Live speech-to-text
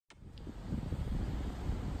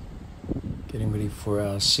Getting ready for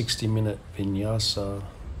our 60-minute vinyasa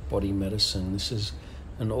body medicine. This is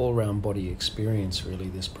an all-round body experience, really,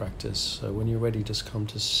 this practice. So when you're ready, just come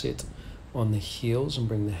to sit on the heels and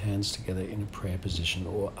bring the hands together in a prayer position,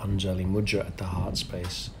 or Anjali Mudra at the heart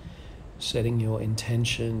space. Setting your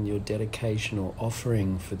intention, your dedication or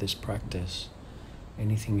offering for this practice.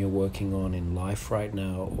 Anything you're working on in life right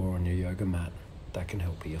now or on your yoga mat, that can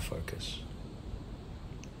help be your focus.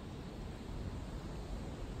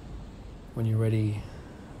 When you're ready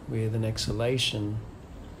with an exhalation,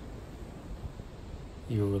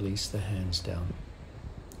 you'll release the hands down.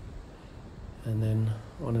 And then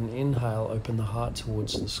on an inhale, open the heart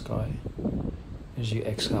towards the sky. As you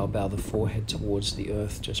exhale, bow the forehead towards the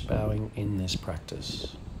earth, just bowing in this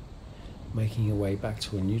practice. Making your way back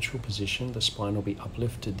to a neutral position, the spine will be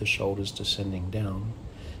uplifted, the shoulders descending down.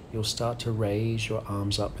 You'll start to raise your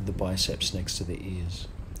arms up with the biceps next to the ears.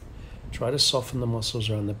 Try to soften the muscles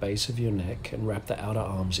around the base of your neck and wrap the outer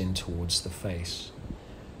arms in towards the face.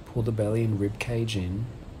 Pull the belly and rib cage in.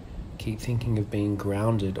 Keep thinking of being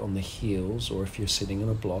grounded on the heels, or if you're sitting on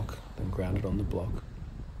a block, then grounded on the block.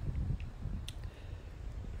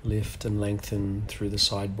 Lift and lengthen through the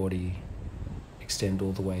side body. Extend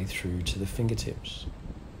all the way through to the fingertips.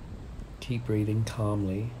 Keep breathing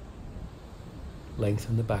calmly.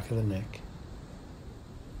 Lengthen the back of the neck.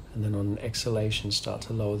 And then on an exhalation, start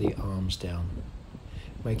to lower the arms down.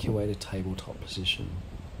 Make your way to tabletop position.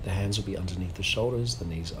 The hands will be underneath the shoulders, the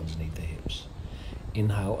knees underneath the hips.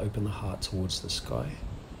 Inhale, open the heart towards the sky.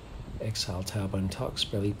 Exhale, tailbone tucks,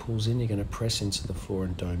 belly pulls in. You're going to press into the floor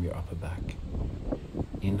and dome your upper back.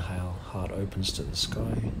 Inhale, heart opens to the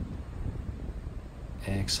sky.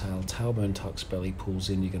 Exhale, tailbone tucks, belly pulls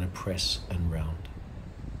in. You're going to press and round.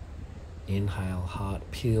 Inhale, heart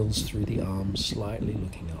peels through the arms, slightly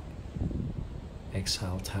looking up.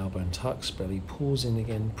 Exhale, tailbone tucks, belly pulls in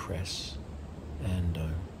again, press and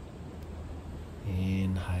dome.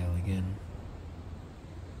 Inhale again.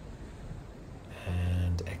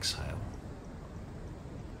 And exhale.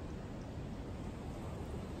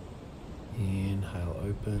 Inhale,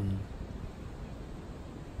 open.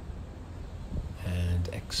 And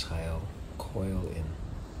exhale, coil in.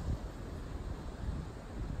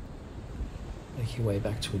 Make your way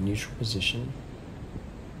back to a neutral position.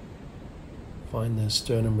 Find the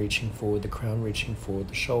sternum reaching forward, the crown reaching forward,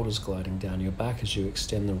 the shoulders gliding down your back as you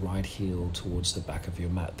extend the right heel towards the back of your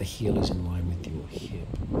mat. The heel is in line with your hip.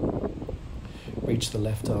 Reach the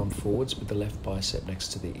left arm forwards with the left bicep next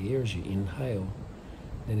to the ear as you inhale.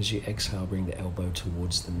 Then as you exhale, bring the elbow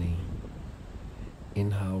towards the knee.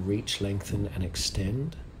 Inhale, reach, lengthen and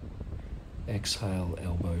extend. Exhale,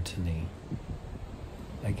 elbow to knee.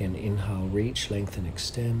 Again, inhale, reach, lengthen,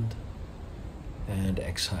 extend, and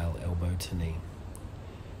exhale, elbow to knee.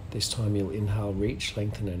 This time you'll inhale, reach,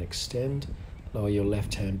 lengthen, and extend. Lower your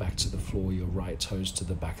left hand back to the floor, your right toes to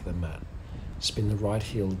the back of the mat. Spin the right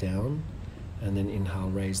heel down, and then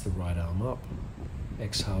inhale, raise the right arm up.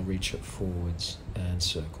 Exhale, reach it forwards and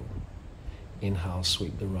circle. Inhale,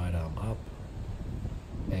 sweep the right arm up.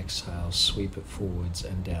 Exhale, sweep it forwards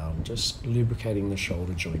and down, just lubricating the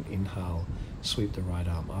shoulder joint. Inhale, sweep the right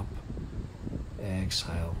arm up.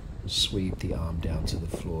 Exhale, sweep the arm down to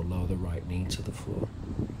the floor, lower the right knee to the floor.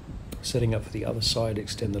 Setting up for the other side,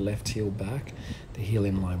 extend the left heel back, the heel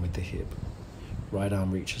in line with the hip. Right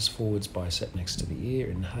arm reaches forwards, bicep next to the ear.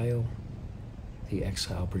 Inhale. The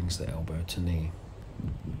exhale brings the elbow to knee.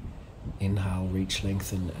 Inhale, reach,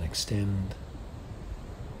 lengthen and extend.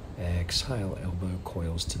 Exhale, elbow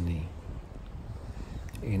coils to knee.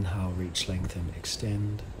 Inhale, reach, lengthen,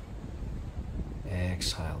 extend.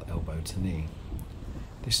 Exhale, elbow to knee.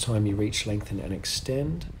 This time you reach, lengthen and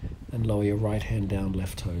extend, and lower your right hand down,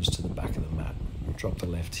 left toes to the back of the mat. Drop the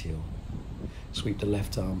left heel. Sweep the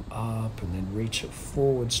left arm up and then reach it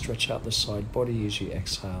forward, stretch out the side body as you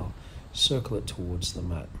exhale, circle it towards the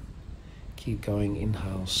mat. Keep going,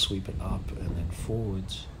 inhale, sweep it up and then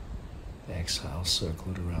forwards. Exhale,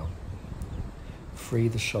 circle it around. Free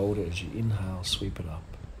the shoulder as you inhale, sweep it up.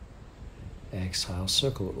 Exhale,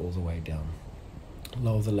 circle it all the way down.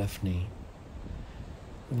 Lower the left knee.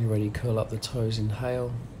 When you're ready, curl up the toes,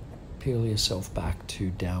 inhale. Peel yourself back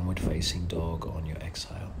to downward facing dog on your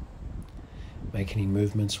exhale. Make any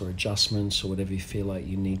movements or adjustments or whatever you feel like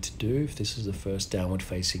you need to do if this is the first downward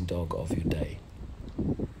facing dog of your day.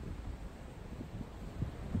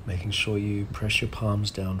 Making sure you press your palms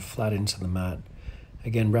down flat into the mat.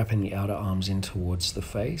 Again, wrapping the outer arms in towards the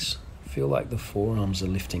face. Feel like the forearms are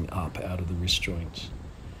lifting up out of the wrist joints.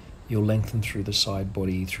 You'll lengthen through the side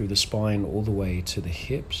body, through the spine, all the way to the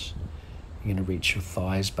hips. You're going to reach your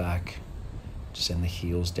thighs back, send the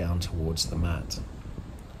heels down towards the mat.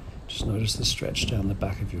 Just notice the stretch down the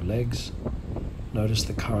back of your legs. Notice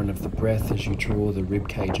the current of the breath as you draw the rib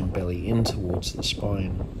cage and belly in towards the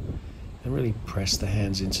spine. And really press the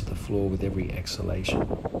hands into the floor with every exhalation.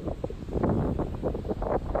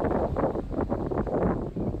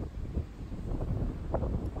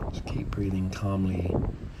 Just keep breathing calmly,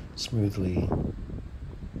 smoothly.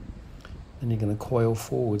 Then you're going to coil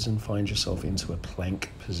forwards and find yourself into a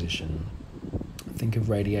plank position. Think of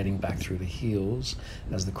radiating back through the heels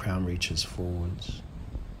as the crown reaches forwards.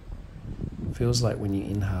 It feels like when you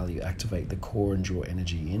inhale, you activate the core and draw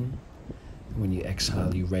energy in. When you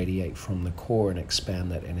exhale, you radiate from the core and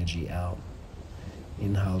expand that energy out.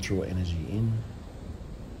 Inhale, draw energy in.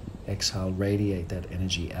 Exhale, radiate that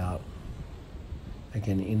energy out.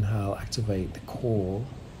 Again, inhale, activate the core.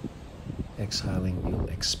 Exhaling, you'll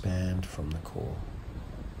expand from the core.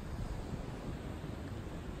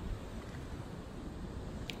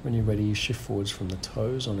 When you're ready, you shift forwards from the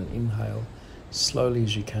toes on an inhale. Slowly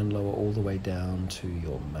as you can, lower all the way down to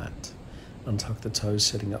your mat. Untuck the toes,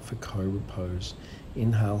 setting up for cobra pose.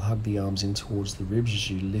 Inhale, hug the arms in towards the ribs as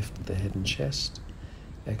you lift the head and chest.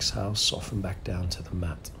 Exhale, soften back down to the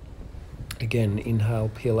mat. Again, inhale,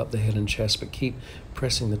 peel up the head and chest, but keep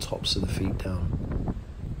pressing the tops of the feet down.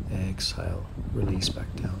 Exhale, release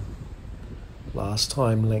back down. Last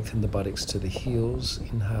time, lengthen the buttocks to the heels.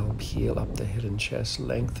 Inhale, peel up the head and chest,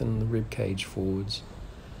 lengthen the rib cage forwards.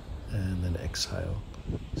 And then exhale,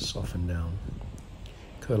 soften down.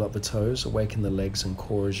 Curl up the toes, awaken the legs and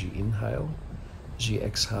core as you inhale. As you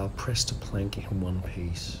exhale, press to plank in one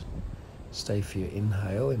piece. Stay for your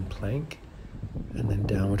inhale in plank, and then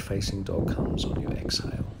downward facing dog comes on your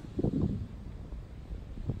exhale.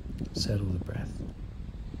 Settle the breath.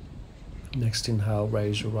 Next inhale,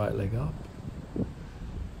 raise your right leg up,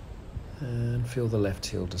 and feel the left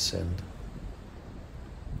heel descend.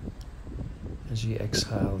 As you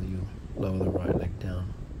exhale, you lower the right leg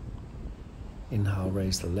down. Inhale,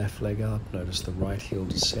 raise the left leg up, notice the right heel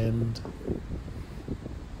descend,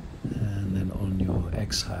 and then on your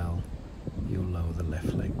exhale, you'll lower the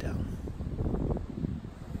left leg down.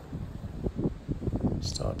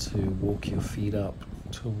 Start to walk your feet up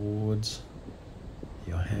towards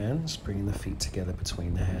your hands, bringing the feet together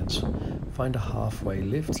between the hands. Find a halfway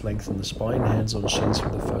lift, lengthen the spine, hands on shins for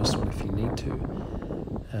the first one if you need to,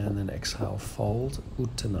 and then exhale, fold,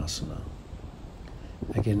 Uttanasana.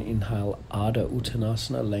 Again, inhale, Ardha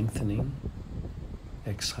Uttanasana, lengthening.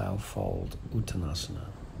 Exhale, fold, Uttanasana.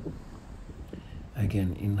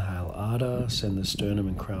 Again, inhale, Ardha, send the sternum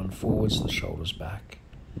and crown forwards, the shoulders back.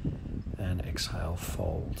 And exhale,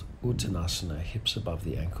 fold, Uttanasana, hips above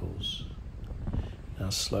the ankles. Now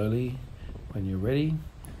slowly, when you're ready,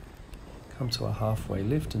 come to a halfway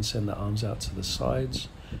lift and send the arms out to the sides.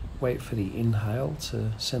 Wait for the inhale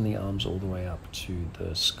to send the arms all the way up to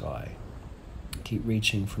the sky. Keep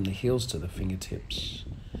reaching from the heels to the fingertips,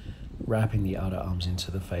 wrapping the outer arms into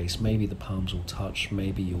the face. Maybe the palms will touch,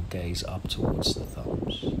 maybe you'll gaze up towards the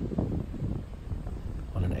thumbs.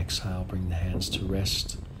 On an exhale, bring the hands to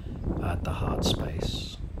rest at the heart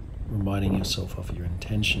space, reminding yourself of your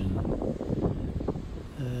intention,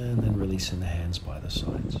 and then releasing the hands by the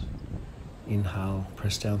sides. Inhale,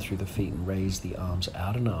 press down through the feet and raise the arms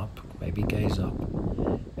out and up, maybe gaze up.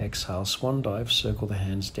 Exhale, swan dive, circle the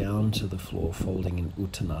hands down to the floor, folding in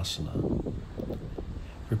Uttanasana.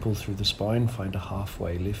 Ripple through the spine, find a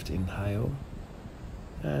halfway lift, inhale,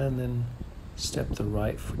 and then step the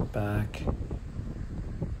right foot back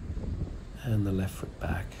and the left foot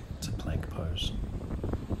back to plank pose.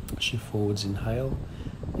 Shift forwards, inhale,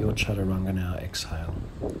 your chaturanga now, exhale.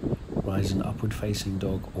 Rise in upward facing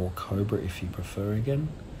dog or cobra if you prefer again.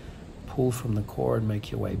 Pull from the core and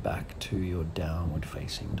make your way back to your downward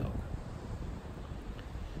facing dog.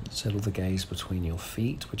 Settle the gaze between your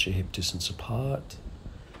feet, which are hip distance apart.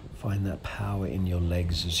 Find that power in your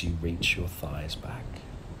legs as you reach your thighs back.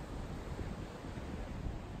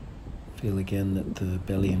 Feel again that the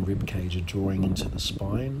belly and rib cage are drawing into the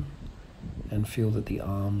spine, and feel that the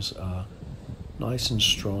arms are nice and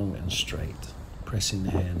strong and straight, pressing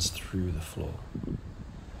the hands through the floor.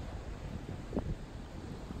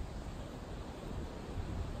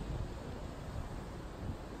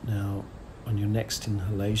 Now, on your next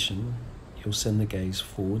inhalation, you'll send the gaze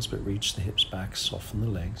forwards, but reach the hips back, soften the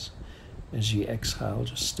legs. As you exhale,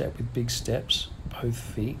 just step with big steps, both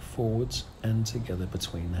feet forwards and together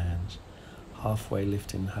between the hands. Halfway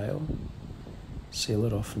lift, inhale. Seal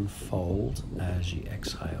it off and fold as you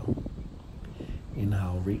exhale.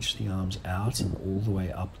 Inhale, reach the arms out and all the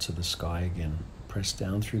way up to the sky again. Press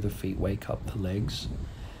down through the feet, wake up the legs.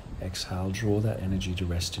 Exhale, draw that energy to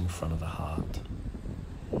rest in front of the heart.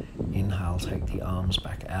 Inhale. Inhale, take the arms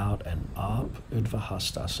back out and up,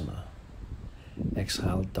 Urdhva.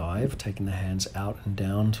 Exhale, dive, taking the hands out and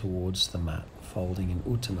down towards the mat, folding in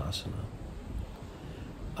Uttanasana.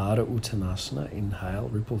 Ardha Uttanasana, inhale,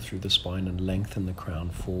 ripple through the spine and lengthen the crown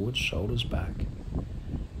forward, shoulders back.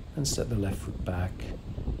 And step the left foot back,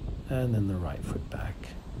 and then the right foot back,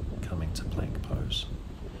 coming to plank pose.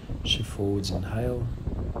 Shift forwards, inhale,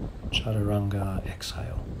 Chaturanga,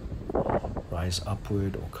 exhale. Rise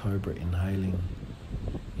upward or cobra, inhaling.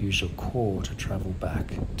 Use your core to travel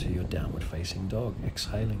back to your downward facing dog,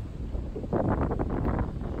 exhaling.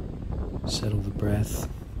 Settle the breath,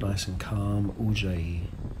 nice and calm, Ujjayi.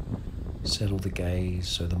 Settle the gaze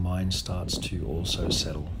so the mind starts to also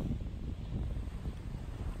settle.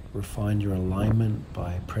 Refine your alignment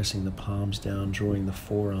by pressing the palms down, drawing the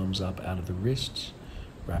forearms up out of the wrists,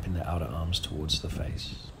 wrapping the outer arms towards the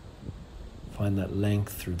face. Find that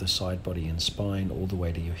length through the side body and spine all the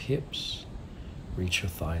way to your hips. Reach your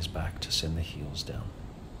thighs back to send the heels down.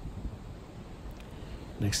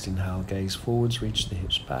 Next inhale, gaze forwards, reach the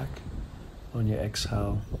hips back. On your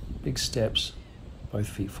exhale, big steps, both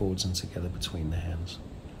feet forwards and together between the hands.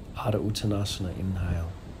 Ardha Uttanasana,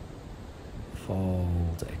 inhale.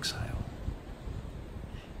 Fold, exhale.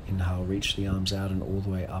 Inhale, reach the arms out and all the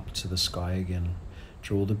way up to the sky again.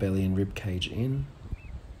 Draw the belly and rib cage in.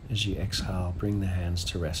 As you exhale, bring the hands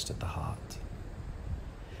to rest at the heart.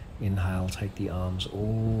 Inhale, take the arms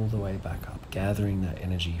all the way back up, gathering that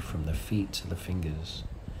energy from the feet to the fingers.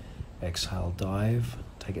 Exhale, dive,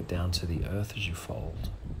 take it down to the earth as you fold.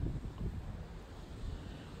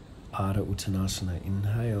 Ardha Uttanasana,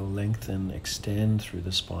 inhale, lengthen, extend through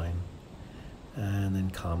the spine, and then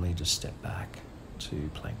calmly just step back to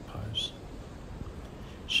plank pose.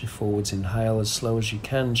 Shift forwards, inhale as slow as you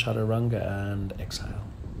can, Chaturanga, and exhale.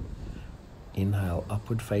 Inhale,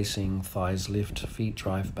 upward facing, thighs lift, feet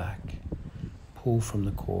drive back. Pull from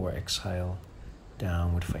the core, exhale,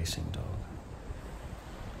 downward facing dog.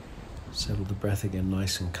 Settle the breath again,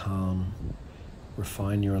 nice and calm.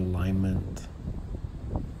 Refine your alignment,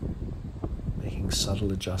 making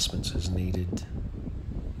subtle adjustments as needed.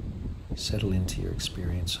 Settle into your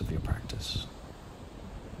experience of your practice.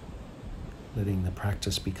 Letting the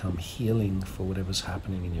practice become healing for whatever's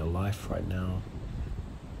happening in your life right now.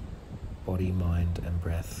 Body, mind, and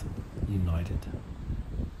breath united.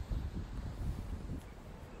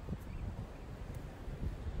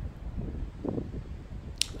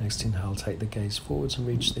 Next inhale, take the gaze forwards and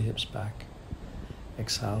reach the hips back.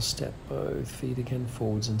 Exhale, step both feet again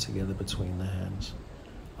forwards and together between the hands.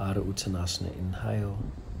 Ardha Uttanasana, inhale.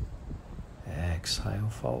 Exhale,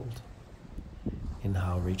 fold.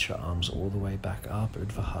 Inhale, reach your arms all the way back up,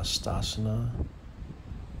 Urdhva.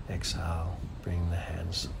 Exhale, bring the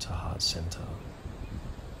hands to heart center.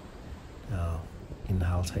 Now,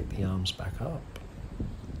 inhale, take the arms back up.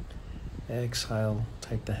 Exhale,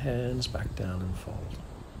 take the hands back down and fold.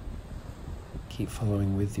 Keep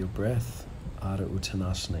following with your breath. Ardha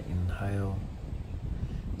Uttanasana, inhale.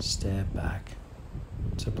 Step back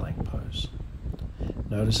to plank pose.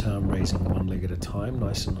 Notice how I'm raising one leg at a time,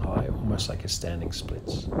 nice and high, almost like a standing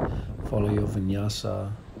splits. Follow your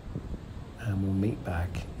vinyasa, and we'll meet back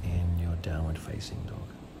in your downward facing dog.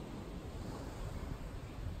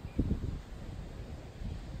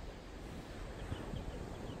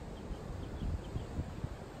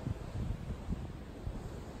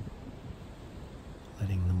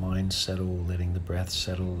 Letting the mind settle, letting the breath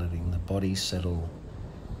settle, letting the body settle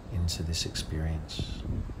into this experience.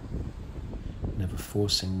 Never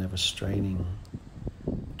forcing, never straining,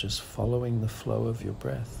 just following the flow of your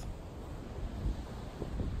breath.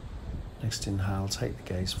 Next inhale, take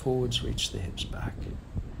the gaze forwards, reach the hips back.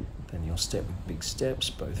 Then you'll step with big steps,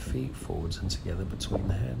 both feet forwards and together between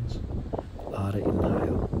the hands. Ardha,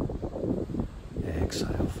 inhale.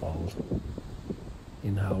 Exhale, fold.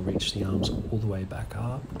 Inhale, reach the arms all the way back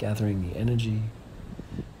up, gathering the energy.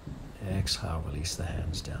 Exhale, release the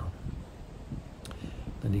hands down.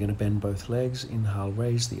 Then you're going to bend both legs. Inhale,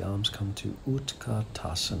 raise the arms, come to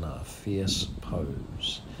Utkatasana, fierce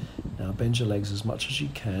pose. Now bend your legs as much as you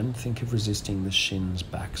can. Think of resisting the shins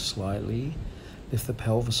back slightly. Lift the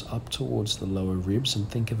pelvis up towards the lower ribs and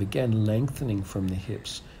think of again lengthening from the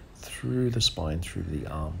hips through the spine, through the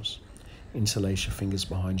arms. Interlace your fingers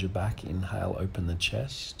behind your back. Inhale, open the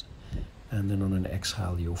chest. And then on an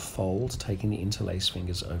exhale, you'll fold, taking the interlaced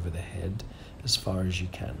fingers over the head as far as you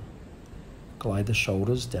can. Glide the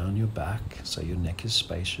shoulders down your back so your neck is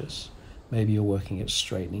spacious. Maybe you're working at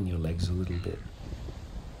straightening your legs a little bit.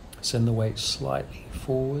 Send the weight slightly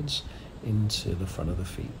forwards into the front of the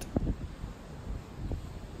feet.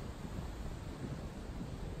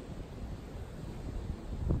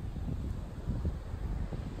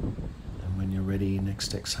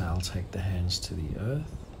 Next exhale, take the hands to the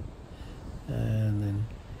earth. And then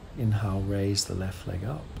inhale, raise the left leg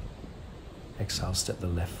up. Exhale, step the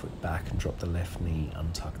left foot back and drop the left knee,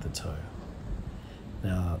 untuck the toe.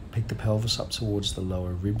 Now pick the pelvis up towards the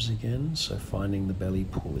lower ribs again, so finding the belly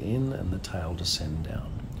pull in and the tail descend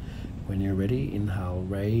down. When you're ready, inhale,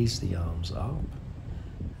 raise the arms up,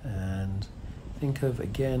 and think of,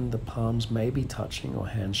 again, the palms may be touching or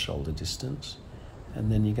hands shoulder distance, and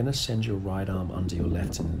then you're going to send your right arm under your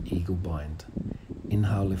left in an eagle bind.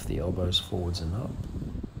 Inhale, lift the elbows forwards and up.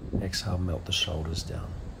 Exhale, melt the shoulders down.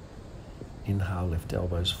 Inhale, lift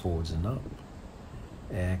elbows forwards and up.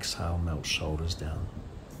 Exhale, melt shoulders down.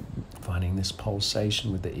 Finding this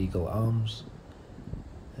pulsation with the eagle arms.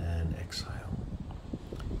 And exhale.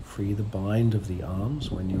 Free the bind of the arms.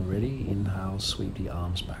 When you're ready, inhale, sweep the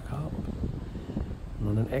arms back up.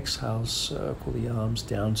 And on an exhale, circle the arms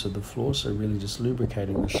down to the floor, so really just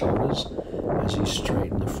lubricating the shoulders as you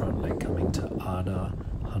straighten the front leg, coming to Ardha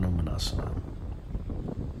Hanumanasana.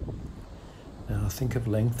 Now think of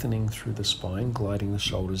lengthening through the spine, gliding the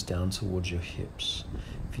shoulders down towards your hips.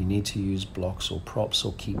 If you need to use blocks or props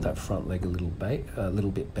or keep that front leg a little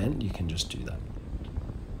bit bent, you can just do that.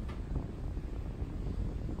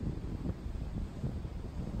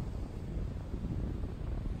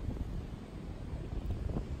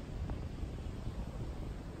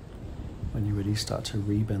 When you're ready, start to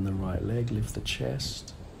rebend the right leg, lift the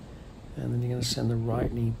chest. And then you're going to send the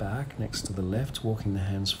right knee back next to the left, walking the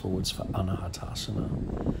hands forwards for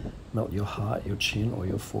Anahatasana. Melt your heart, your chin, or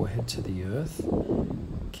your forehead to the earth,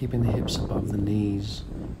 keeping the hips above the knees,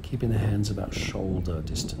 keeping the hands about shoulder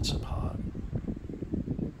distance apart.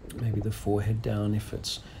 Maybe the forehead down if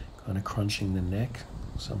it's kind of crunching the neck.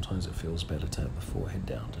 Sometimes it feels better to have the forehead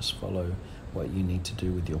down. Just follow what you need to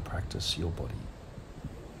do with your practice, your body.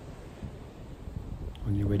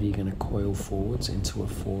 When you're ready, you're going to coil forwards into a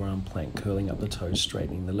forearm plank, curling up the toes,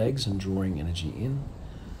 straightening the legs and drawing energy in.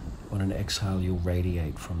 On an exhale, you'll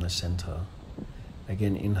radiate from the center.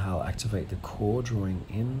 Again, inhale, activate the core, drawing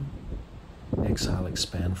in. Exhale,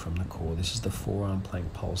 expand from the core. This is the forearm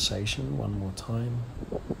plank pulsation. One more time.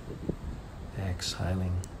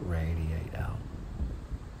 Exhaling, radiate out.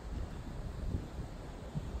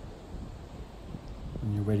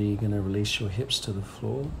 When you're ready, you're going to release your hips to the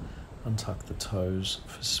floor. Untuck the toes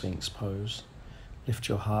for Sphinx pose. Lift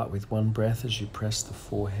your heart with one breath as you press the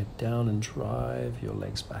forehead down and drive your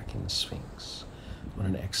legs back in Sphinx. On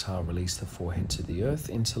an exhale, release the forehead to the earth.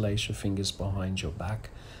 Interlace your fingers behind your back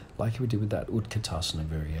like we did with that Utkatasana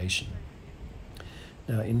variation.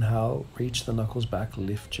 Now inhale, reach the knuckles back,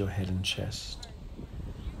 lift your head and chest.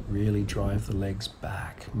 Really drive the legs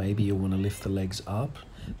back. Maybe you'll want to lift the legs up.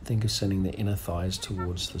 Think of sending the inner thighs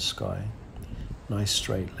towards the sky. Nice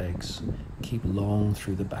straight legs. Keep long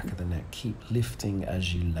through the back of the neck. Keep lifting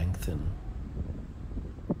as you lengthen.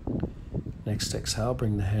 Next exhale,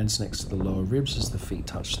 bring the hands next to the lower ribs as the feet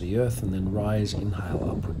touch the earth, and then rise, inhale,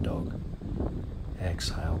 upward dog.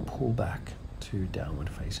 Exhale, pull back to downward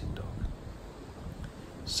facing dog.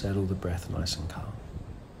 Settle the breath nice and calm.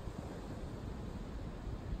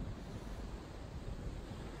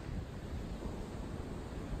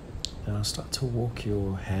 Now start to walk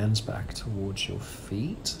your hands back towards your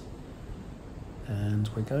feet, and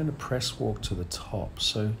we're going to press walk to the top.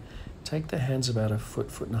 So take the hands about a foot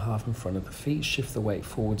and a half in front of the feet, shift the weight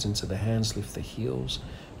forwards into the hands, lift the heels,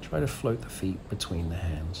 try to float the feet between the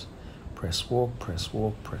hands. Press walk, press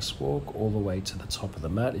walk, press walk, all the way to the top of the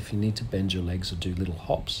mat. If you need to bend your legs or do little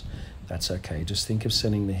hops, that's okay. Just think of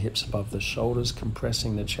sending the hips above the shoulders,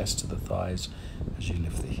 compressing the chest to the thighs as you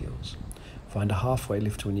lift the heels. Find a halfway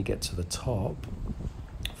lift when you get to the top.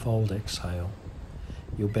 Fold, exhale.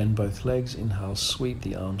 You'll bend both legs. Inhale, sweep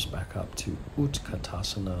the arms back up to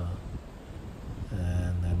Utkatasana.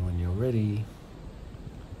 And then when you're ready,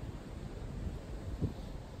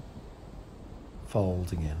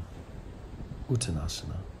 fold again.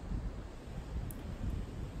 Uttanasana.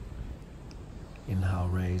 Inhale,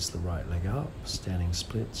 raise the right leg up, standing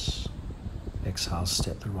splits. Exhale,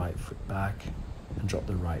 step the right foot back and drop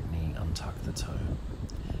the right knee, untuck the toe.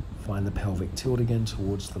 Find the pelvic tilt again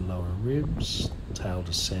towards the lower ribs, tail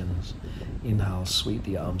descends. Inhale, sweep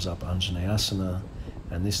the arms up, Anjaneyasana,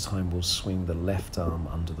 and this time we'll swing the left arm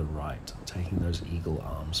under the right, taking those eagle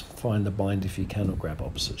arms. Find the bind if you can, or grab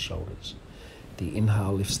opposite shoulders. The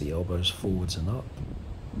inhale lifts the elbows forwards and up.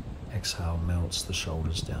 Exhale, melts the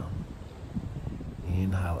shoulders down.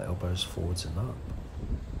 Inhale, elbows forwards and up.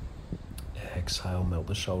 Exhale, melt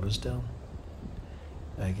the shoulders down.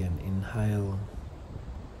 Again, inhale,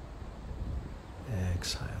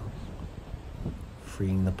 exhale.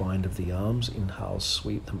 freeing the bind of the arms. Inhale,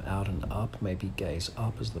 sweep them out and up. Maybe gaze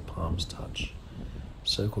up as the palms touch.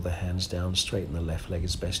 Circle the hands down, straighten the left leg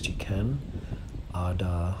as best you can.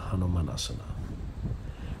 Ardha Hanumanasana.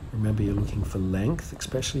 Remember, you're looking for length,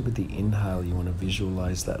 especially with the inhale. You want to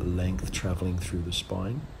visualize that length traveling through the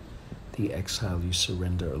spine. The exhale, you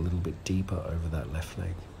surrender a little bit deeper over that left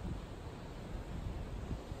leg.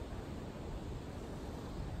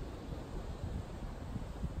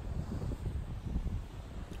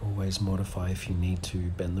 Always modify if you need to,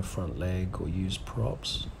 bend the front leg or use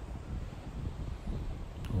props.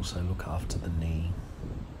 Also look after the knee.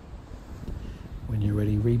 When you're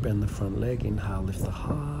ready, rebend the front leg. Inhale, lift the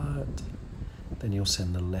heart. Then you'll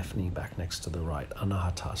send the left knee back next to the right,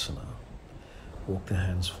 Anahatasana. Walk the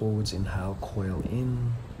hands forwards. Inhale, coil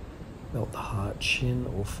in. Melt the heart, chin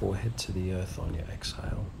or forehead to the earth on your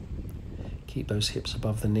exhale. Keep those hips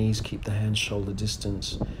above the knees. Keep the hands shoulder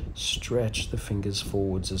distance. Stretch the fingers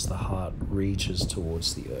forwards as the heart reaches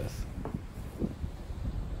towards the earth.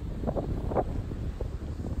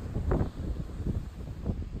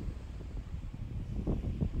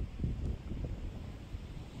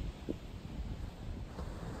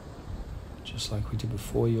 Just like we did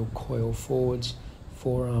before, you'll coil forwards,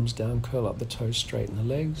 forearms down, curl up the toes, straighten the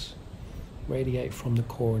legs. Radiate from the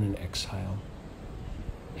core in an exhale.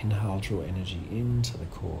 Inhale, draw energy into the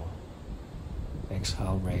core.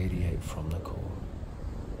 Exhale, radiate from the core.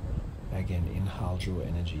 Again, inhale, draw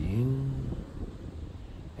energy in.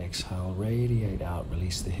 Exhale, radiate out,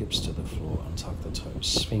 release the hips to the floor, untuck the toes.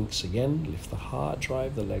 Sphinx again, lift the heart,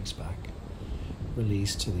 drive the legs back.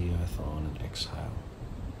 Release to the earth on and exhale.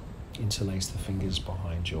 Interlace the fingers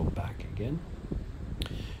behind your back again.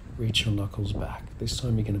 Reach your knuckles back. This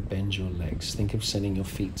time you're going to bend your legs. Think of sending your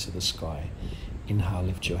feet to the sky. Inhale,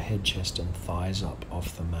 lift your head, chest and thighs up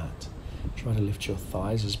off the mat. Try to lift your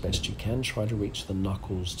thighs as best you can. Try to reach the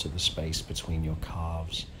knuckles to the space between your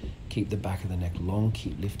calves. Keep the back of the neck long.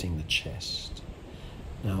 Keep lifting the chest.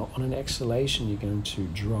 Now, on an exhalation, you're going to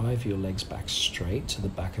drive your legs back straight to the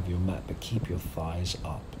back of your mat, but keep your thighs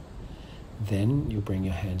up. Then you'll bring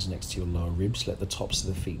your hands next to your lower ribs. Let the tops of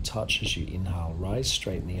the feet touch as you inhale. Rise,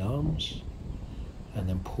 straighten the arms, and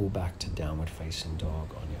then pull back to downward facing dog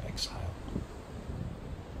on your exhale.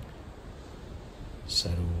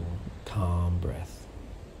 Settle, calm breath.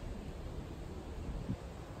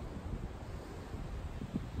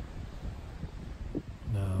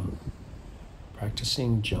 Now,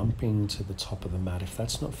 practicing jumping to the top of the mat. If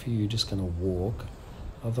that's not for you, just going to walk.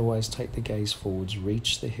 Otherwise, take the gaze forwards,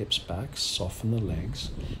 reach the hips back, soften the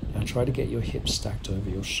legs. Now try to get your hips stacked over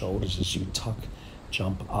your shoulders as you tuck,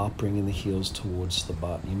 jump up, bringing the heels towards the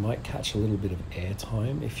butt. You might catch a little bit of air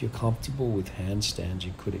time. If you're comfortable with handstands,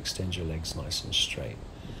 you could extend your legs nice and straight,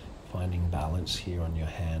 finding balance here on your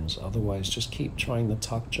hands. Otherwise, just keep trying the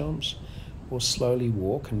tuck jumps or slowly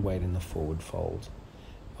walk and wait in the forward fold.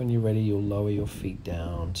 When you're ready, you'll lower your feet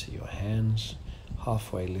down to your hands.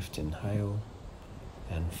 Halfway lift, inhale.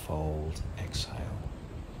 And fold, exhale.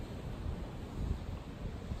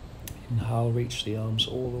 Inhale, reach the arms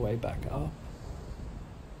all the way back up.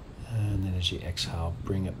 And then as you exhale,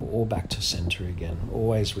 bring it all back to center again.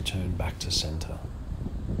 Always return back to center.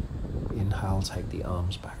 Inhale, take the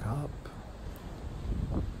arms back up.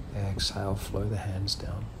 Exhale, flow the hands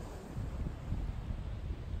down.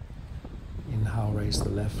 Inhale, raise the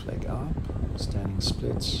left leg up, standing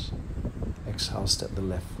splits. Exhale, step the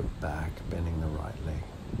left foot back, bending the right leg.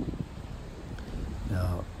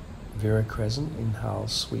 Now, Vira Crescent, inhale,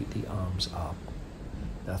 sweep the arms up.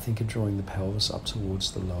 Now think of drawing the pelvis up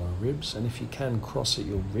towards the lower ribs, and if you can, cross at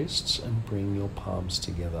your wrists and bring your palms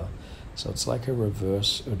together. So it's like a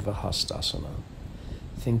reverse Urdhva Hastasana.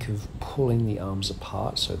 Think of pulling the arms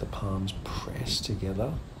apart so the palms press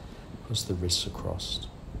together because the wrists are crossed.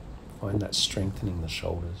 Find that strengthening the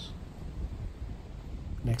shoulders.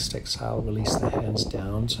 Next exhale, release the hands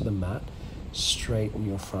down to the mat. Straighten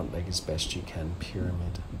your front leg as best you can,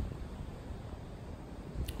 pyramid.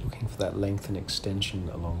 Looking for that length and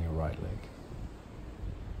extension along your right leg.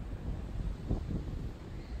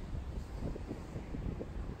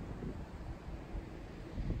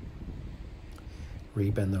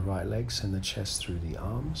 Rebend the right leg, send the chest through the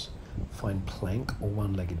arms. Find plank or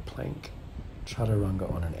one-legged plank.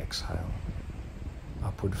 Chaturanga on an exhale.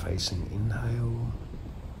 Upward facing inhale.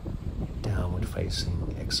 Downward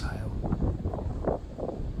facing exhale.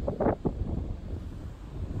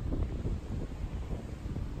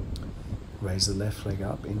 Raise the left leg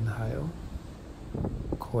up, inhale.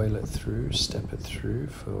 Coil it through, step it through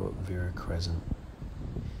for Vira Crescent.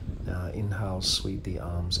 Now inhale, sweep the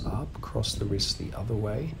arms up, cross the wrists the other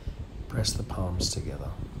way, press the palms together.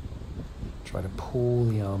 Try to pull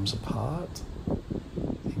the arms apart.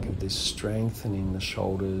 Think of this, strengthening the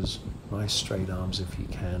shoulders, nice straight arms if you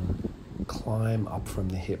can. Climb up from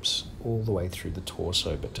the hips all the way through the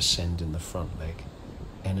torso, but descend in the front leg.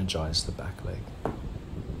 Energize the back leg.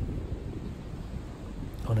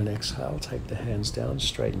 On an exhale, take the hands down,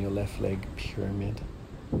 straighten your left leg, pyramid.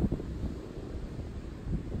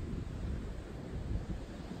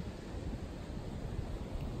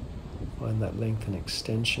 Find that length and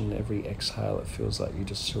extension. Every exhale, it feels like you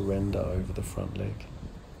just surrender over the front leg.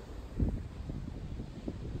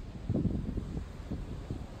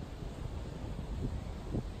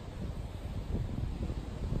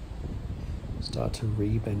 Start to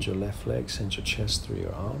rebend your left leg, send your chest through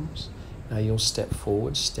your arms. Now you'll step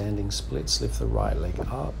forward, standing splits, lift the right leg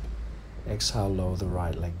up. Exhale, lower the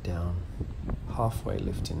right leg down. Halfway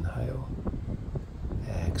lift, inhale.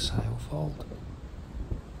 Exhale, fold.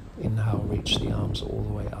 Inhale, reach the arms all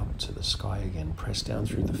the way up to the sky again. Press down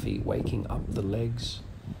through the feet, waking up the legs.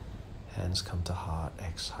 Hands come to heart,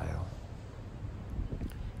 exhale.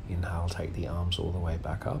 Inhale, take the arms all the way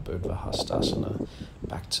back up, Urdhva Hastasana,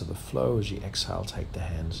 back to the flow. As you exhale, take the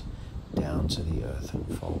hands down to the earth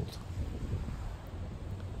and fold.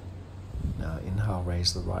 Now inhale,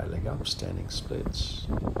 raise the right leg up, standing splits.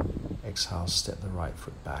 Exhale, step the right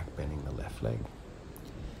foot back, bending the left leg.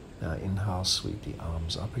 Now inhale, sweep the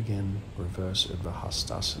arms up again, reverse Urdhva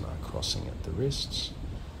Hastasana, crossing at the wrists.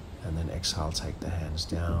 And then exhale, take the hands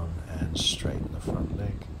down and straighten the front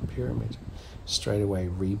leg, pyramid. Straight away,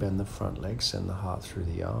 rebend the front leg, send the heart through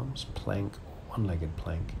the arms, plank, one-legged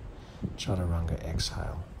plank. Chaturanga,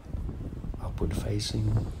 exhale, upward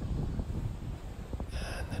facing,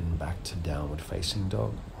 and then back to downward facing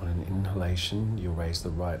dog. On an inhalation, you'll raise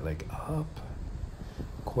the right leg up,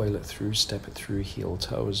 coil it through, step it through, heel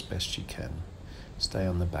toe as best you can. Stay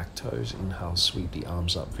on the back toes. Inhale, sweep the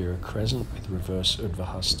arms up, Vira Crescent with reverse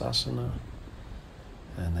Urdhva Hastasana.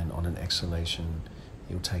 And then on an exhalation,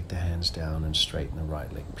 you'll take the hands down and straighten the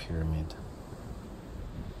right leg, pyramid.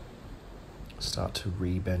 Start to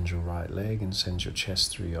rebend your right leg and send your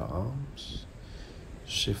chest through your arms.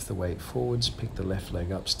 Shift the weight forwards, pick the left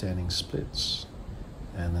leg up, standing splits,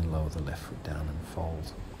 and then lower the left foot down and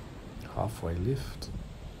fold. Halfway lift,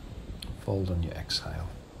 fold on your exhale.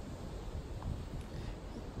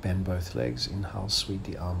 Bend both legs, inhale, sweep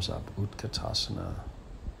the arms up, Utkatasana.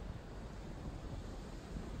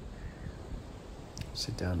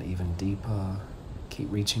 Sit down even deeper.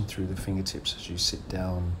 Keep reaching through the fingertips as you sit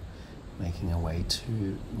down, making our way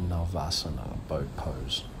to Navasana, boat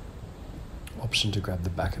pose. Option to grab the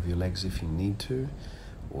back of your legs if you need to,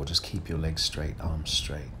 or just keep your legs straight, arms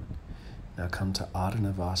straight. Now come to Ardha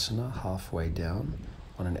Navasana, halfway down.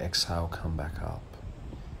 On an exhale, come back up.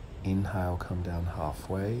 Inhale, come down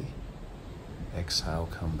halfway. Exhale,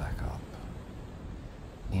 come back up.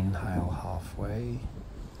 Inhale, halfway.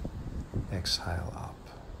 Exhale, up.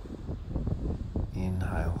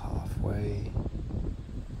 Inhale, halfway.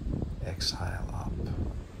 Exhale, up.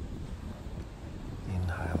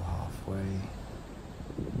 Inhale, halfway.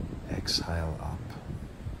 Exhale, up.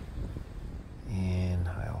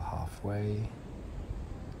 Inhale, halfway.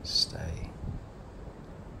 Stay.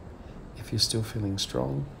 If you're still feeling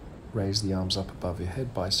strong, raise the arms up above your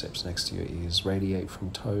head, biceps next to your ears, radiate from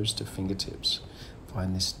toes to fingertips.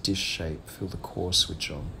 Find this dish shape, feel the core switch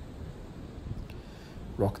on.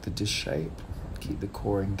 Rock the dish shape, keep the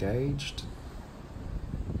core engaged.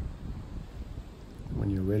 When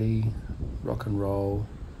you're ready, rock and roll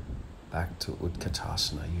back to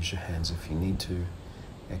Utkatasana. Use your hands if you need to.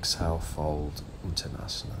 Exhale, fold,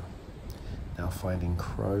 Uttanasana. Now finding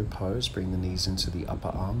crow pose, bring the knees into the upper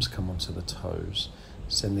arms, come onto the toes.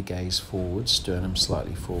 Send the gaze forward, sternum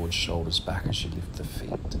slightly forward, shoulders back as you lift the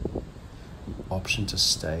feet. Option to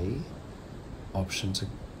stay, option to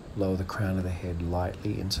lower the crown of the head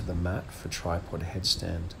lightly into the mat for tripod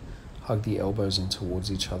headstand. Hug the elbows in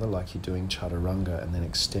towards each other like you're doing chaturanga, and then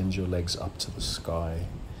extend your legs up to the sky.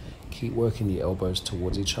 Keep working the elbows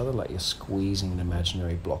towards each other like you're squeezing an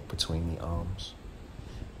imaginary block between the arms.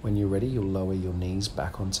 When you're ready, you'll lower your knees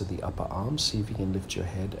back onto the upper arms. See if you can lift your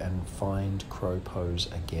head and find crow pose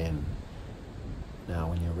again. Now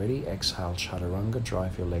when you're ready, exhale chaturanga,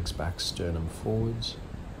 drive your legs back, sternum forwards,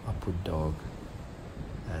 upward dog,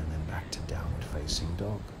 and then back to downward facing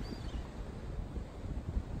dog.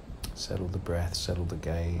 Settle the breath, settle the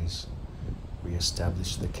gaze,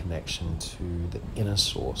 re-establish the connection to the inner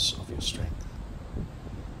source of your strength.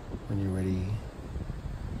 When you're ready,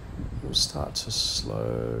 you'll start to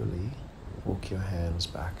slowly walk your hands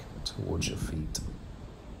back towards your feet.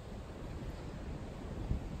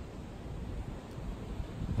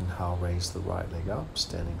 Inhale. Inhale, raise the right leg up,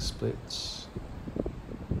 standing splits.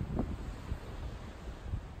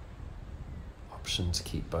 Option to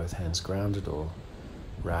keep both hands grounded or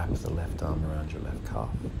wrap the left arm around your left calf.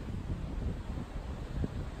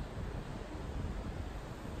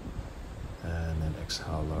 And then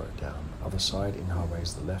exhale, lower it down. Other side, inhale,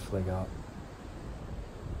 raise the left leg up.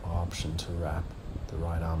 Option to wrap the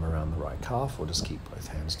right arm around the right calf or just keep both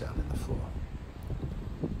hands down in the floor.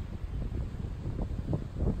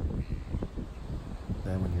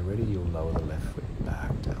 Then when you're ready, you'll lower the left foot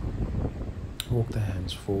back down. Walk the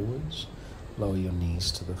hands forwards, lower your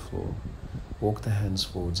knees to the floor. Walk the hands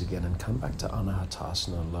forwards again and come back to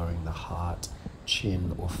Anahatasana, lowering the heart,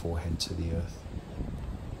 chin or forehead to the earth.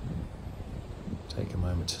 Take a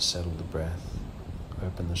moment to settle the breath.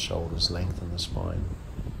 Open the shoulders, lengthen the spine.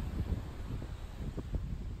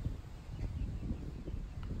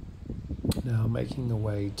 Now making the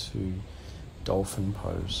way to dolphin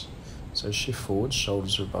pose. So shift forward,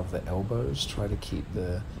 shoulders are above the elbows. Try to keep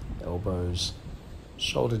the elbows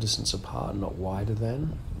shoulder distance apart, not wider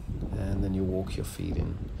than. And then you walk your feet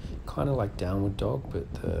in. Kind of like downward dog,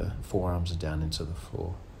 but the forearms are down into the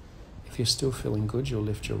floor. If you're still feeling good, you'll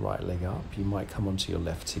lift your right leg up. You might come onto your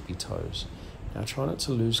left tippy toes. Now try not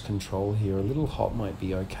to lose control here. A little hop might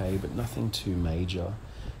be okay, but nothing too major.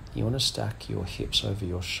 You want to stack your hips over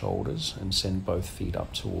your shoulders and send both feet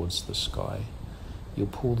up towards the sky. You'll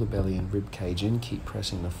pull the belly and rib cage in, keep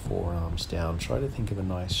pressing the forearms down. Try to think of a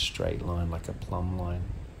nice straight line, like a plumb line.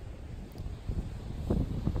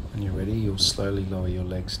 When you're ready, you'll slowly lower your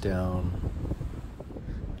legs down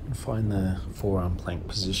and find the forearm plank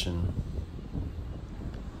position.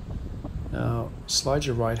 Now, slide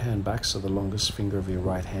your right hand back so the longest finger of your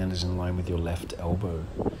right hand is in line with your left elbow.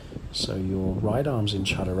 So your right arm's in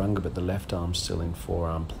chaturanga, but the left arm's still in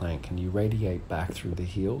forearm plank, and you radiate back through the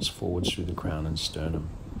heels, forwards through the crown and sternum.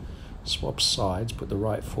 Swap sides, put the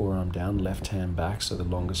right forearm down, left hand back so the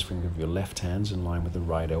longest finger of your left hand's in line with the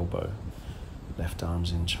right elbow. Left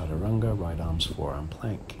arm's in chaturanga, right arm's forearm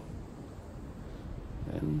plank.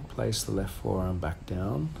 Then place the left forearm back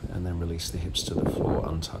down, and then release the hips to the floor,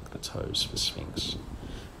 untuck the toes for Sphinx.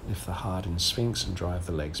 Lift the heart in Sphinx and drive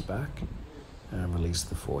the legs back. And release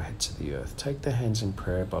the forehead to the earth. Take the hands in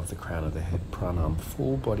prayer above the crown of the head. Pranam,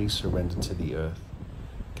 full body surrender to the earth.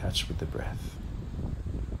 Catch with the breath.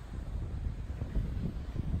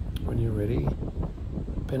 When you're ready,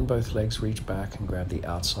 bend both legs, reach back and grab the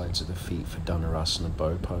outsides of the feet for Dhanurasana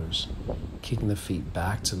bow pose. Kicking the feet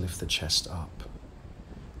back to lift the chest up.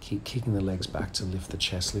 Keep kicking the legs back to lift the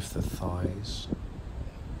chest, lift the thighs.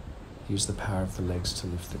 Use the power of the legs to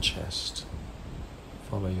lift the chest.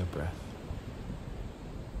 Follow your breath.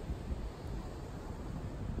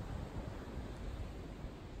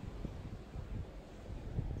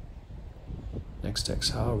 Next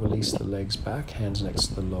exhale, release the legs back, hands next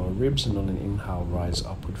to the lower ribs, and on an inhale, rise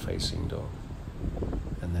upward facing dog.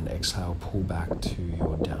 And then exhale, pull back to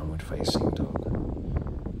your downward facing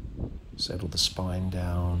dog. Settle the spine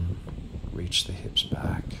down, reach the hips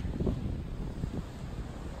back.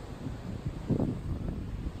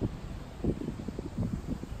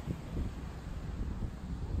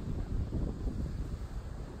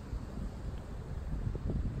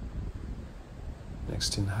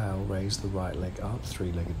 Next inhale, raise the right leg up,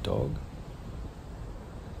 three-legged dog.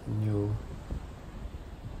 And you'll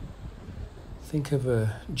think of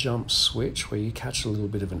a jump switch where you catch a little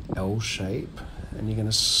bit of an L shape, and you're going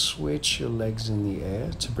to switch your legs in the air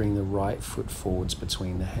to bring the right foot forwards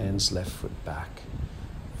between the hands, left foot back.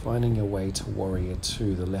 Finding your way to Warrior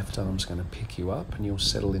Two, the left arm's going to pick you up and you'll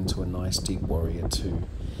settle into a nice deep Warrior Two.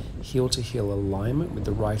 Heel to heel alignment with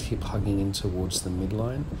the right hip hugging in towards the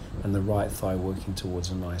midline and the right thigh working towards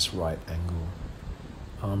a nice right angle.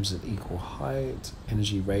 Arms at equal height,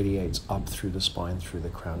 energy radiates up through the spine, through the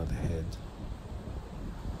crown of the head.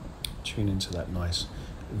 Tune into that nice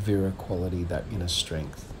Vira quality, that inner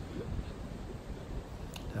strength.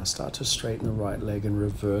 Now start to straighten the right leg and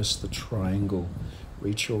reverse the triangle.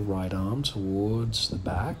 Reach your right arm towards the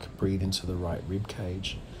back, breathe into the right rib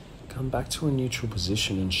cage. Come back to a neutral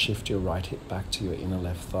position and shift your right hip back to your inner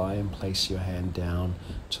left thigh and place your hand down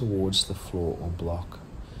towards the floor or block.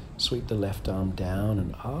 Sweep the left arm down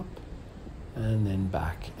and up, and then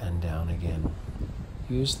back and down again.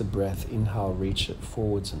 Use the breath, inhale, reach it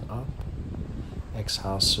forwards and up.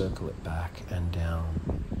 Exhale, circle it back and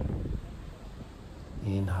down.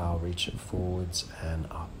 Inhale, reach it forwards and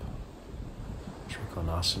up.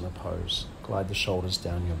 Trikonasana pose. Glide the shoulders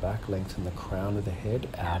down your back, lengthen the crown of the head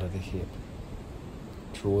out of the hip.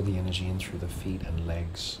 Draw the energy in through the feet and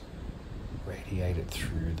legs. Radiate it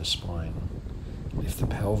through the spine. Lift the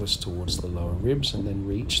pelvis towards the lower ribs and then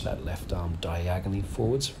reach that left arm diagonally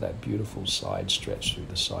forwards for that beautiful side stretch through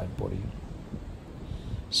the side body.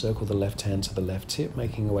 Circle the left hand to the left hip,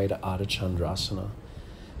 making your way to Ardha Chandrasana.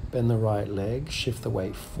 Bend the right leg, shift the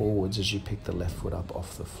weight forwards as you pick the left foot up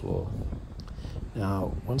off the floor.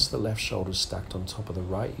 Now, once the left shoulder is stacked on top of the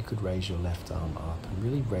right, you could raise your left arm up and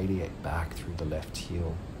really radiate back through the left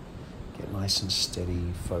heel. Get nice and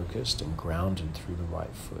steady, focused and grounded through the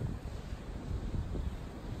right foot.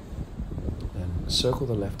 Then circle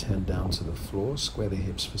the left hand down to the floor, square the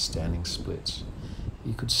hips for standing splits.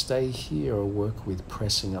 You could stay here or work with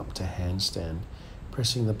pressing up to handstand.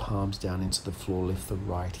 Pressing the palms down into the floor, lift the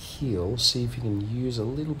right heel. See if you can use a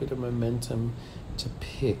little bit of momentum to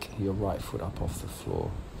pick your right foot up off the floor.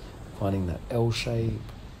 Finding that L shape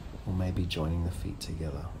or maybe joining the feet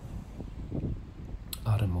together.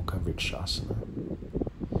 Ardha Mukha Vrikshasana.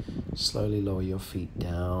 Slowly lower your feet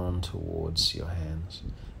down towards your hands.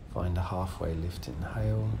 Find a halfway lift,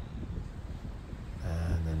 inhale,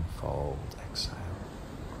 and then fold, exhale.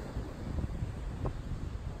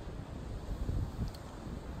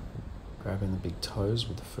 Grabbing the big toes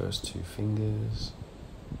with the first two fingers.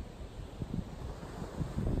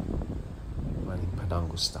 Finding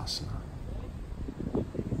Padangusthasana.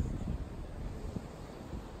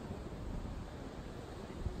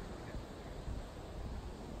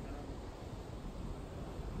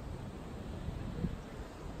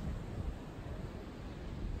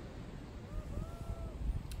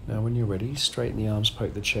 Now when you're ready, straighten the arms,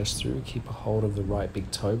 poke the chest through, keep a hold of the right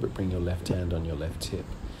big toe, but bring your left hand on your left hip.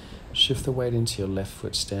 Shift the weight into your left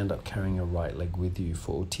foot, stand up carrying your right leg with you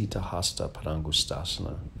for Uttita Hasta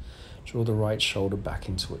Padangusthasana. Draw the right shoulder back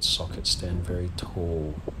into its socket, stand very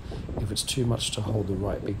tall. If it's too much to hold the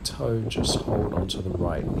right big toe, just hold onto the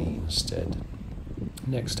right knee instead.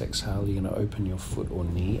 Next exhale, you're going to open your foot or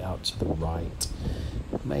knee out to the right.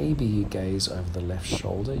 Maybe you gaze over the left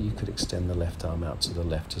shoulder. You could extend the left arm out to the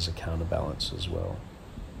left as a counterbalance as well.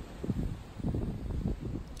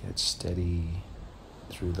 Get steady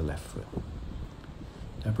through the left foot.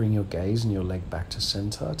 Now bring your gaze and your leg back to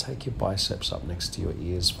center. Take your biceps up next to your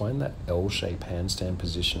ears. Find that L-shaped handstand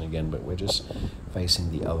position again, but we're just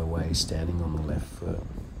facing the other way, standing on the left foot.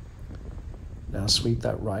 Now sweep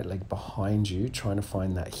that right leg behind you, trying to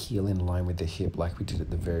find that heel in line with the hip like we did at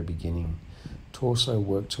the very beginning. Torso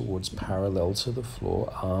work towards parallel to the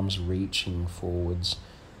floor, arms reaching forwards,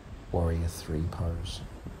 warrior three pose.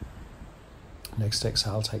 Next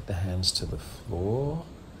exhale, take the hands to the floor,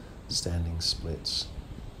 standing splits,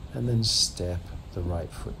 and then step the right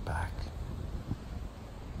foot back.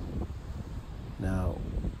 Now,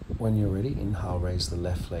 when you're ready, inhale, raise the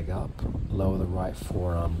left leg up, lower the right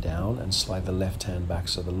forearm down, and slide the left hand back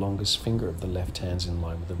so the longest finger of the left hand's in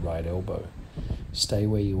line with the right elbow. Stay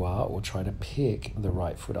where you are or try to pick the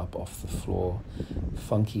right foot up off the floor.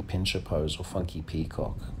 Funky pincher pose or funky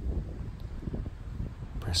peacock.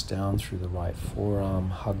 Press down through the right forearm,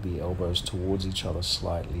 hug the elbows towards each other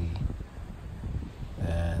slightly,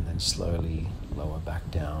 and then slowly lower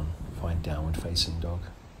back down. Find downward facing dog.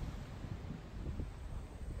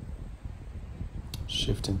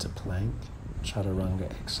 Shift into plank,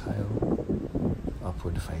 chaturanga, exhale,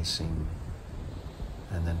 upward facing,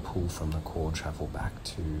 and then pull from the core, travel back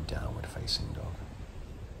to downward facing dog.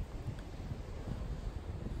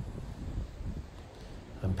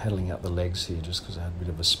 I'm pedaling out the legs here just because I had a bit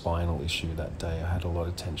of a spinal issue that day. I had a lot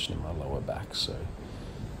of tension in my lower back, so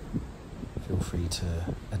feel free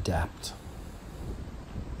to adapt.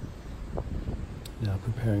 Now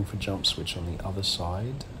preparing for jump switch on the other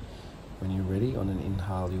side. When you're ready, on an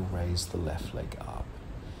inhale, you'll raise the left leg up.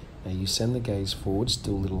 Now you send the gaze forwards,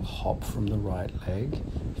 do a little hop from the right leg,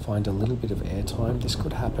 find a little bit of air time. This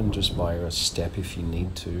could happen just by a step if you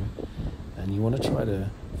need to. And you want to try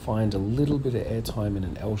to find a little bit of air time in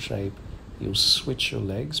an L shape. You'll switch your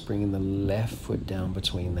legs, bringing the left foot down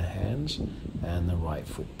between the hands and the right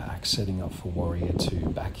foot back, setting up for warrior two.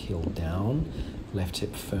 Back heel down, left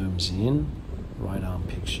hip firms in, right arm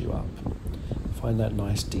picks you up. Find that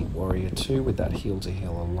nice deep warrior two with that heel to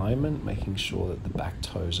heel alignment, making sure that the back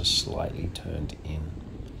toes are slightly turned in.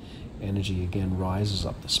 Energy again rises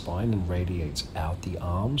up the spine and radiates out the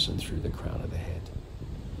arms and through the crown of the head.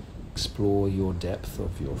 Explore your depth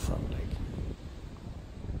of your front leg.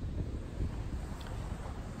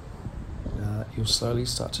 You'll slowly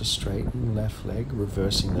start to straighten left leg,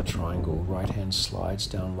 reversing the triangle. Right hand slides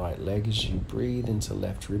down right leg as you breathe into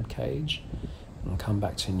left rib cage. And come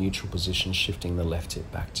back to neutral position, shifting the left hip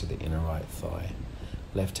back to the inner right thigh.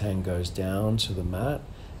 Left hand goes down to the mat,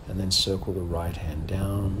 and then circle the right hand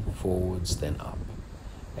down, forwards, then up.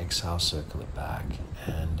 Exhale, circle it back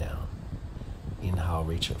and down. Inhale,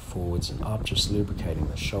 reach it forwards and up, just lubricating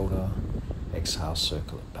the shoulder. Exhale,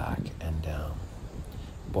 circle it back and down.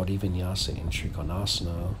 Body vinyasa in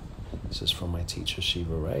Trikonasana. This is from my teacher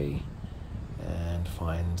Shiva Ray. And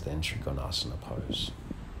find then Trikonasana pose.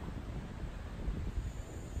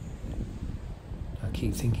 Now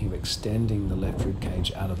keep thinking of extending the left rib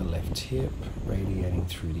cage out of the left hip, radiating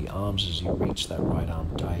through the arms as you reach that right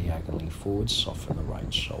arm diagonally forward. Soften the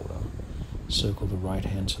right shoulder. Circle the right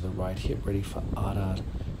hand to the right hip, ready for Ardha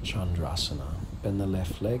Chandrasana. Bend the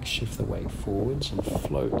left leg, shift the weight forwards and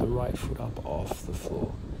float the right foot up off the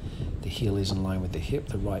floor. The heel is in line with the hip,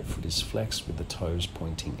 the right foot is flexed with the toes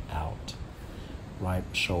pointing out. Right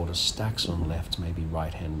shoulder stacks on left, maybe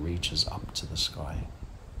right hand reaches up to the sky.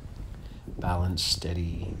 Balanced,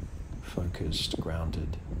 steady, focused,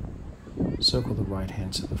 grounded. Circle the right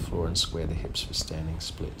hand to the floor and square the hips for standing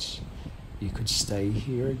splits. You could stay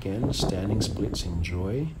here again, standing splits,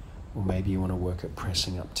 enjoy, or maybe you want to work at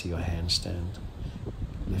pressing up to your handstand.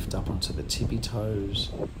 Lift up onto the tippy toes.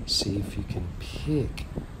 See if you can pick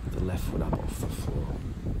the left foot up off the floor.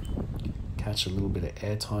 Catch a little bit of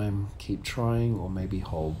air time, keep trying, or maybe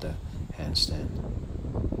hold the handstand.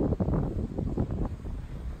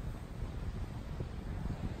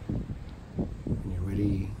 When you're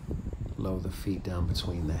ready, lower the feet down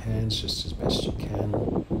between the hands just as best you can.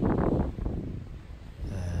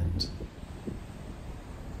 And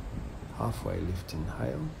halfway lift,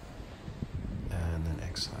 inhale, and then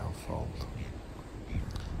exhale, fold.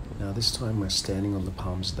 Now this time we're standing on the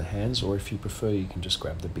palms of the hands, or if you prefer, you can just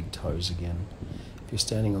grab the big toes again. If you're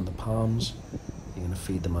standing on the palms, you're going to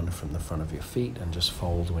feed them under from the front of your feet and just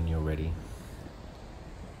fold when you're ready.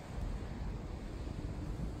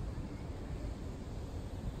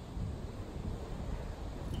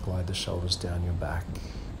 Glide the shoulders down your back.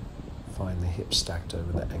 Find the hips stacked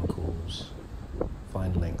over the ankles.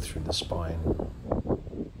 Find length through the spine.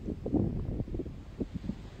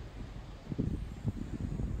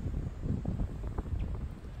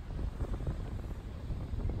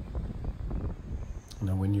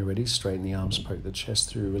 Now when you're ready, straighten the arms, poke the chest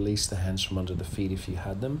through, release the hands from under the feet if you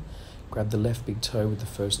had them. Grab the left big toe with the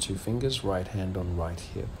first two fingers, right hand on right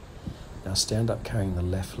hip. Now stand up carrying the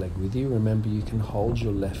left leg with you. Remember, you can hold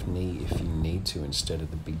your left knee if you need to instead of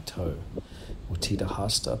the big toe. Uttita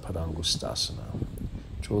Hasta Padangustasana.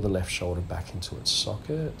 Draw the left shoulder back into its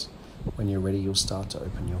socket. When you're ready, you'll start to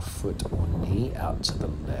open your foot or knee out to the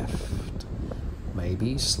left.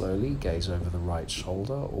 Maybe slowly gaze over the right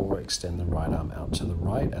shoulder or extend the right arm out to the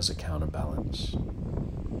right as a counterbalance.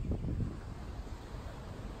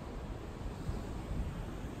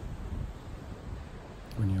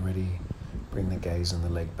 When you're ready, bring the gaze and the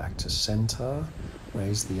leg back to center.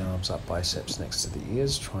 Raise the arms up, biceps next to the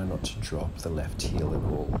ears. Try not to drop the left heel at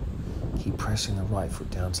all. Keep pressing the right foot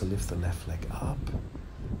down to lift the left leg up.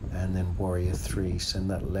 And then warrior three. Send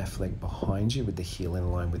that left leg behind you with the heel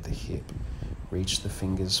in line with the hip. Reach the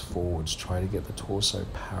fingers forwards. Try to get the torso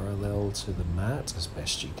parallel to the mat as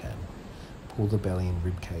best you can. Pull the belly and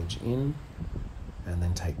rib cage in. And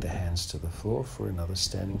then take the hands to the floor for another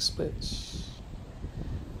standing splits.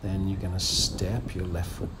 Then you're going to step your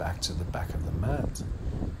left foot back to the back of the mat.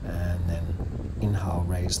 And then inhale,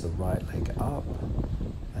 raise the right leg up.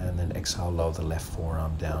 And then exhale, lower the left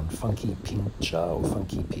forearm down. Funky pincha or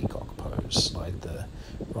funky peacock pose. Slide the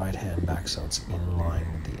right hand back so it's in line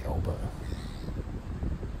with the elbow.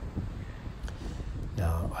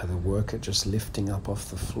 Now either work at just lifting up off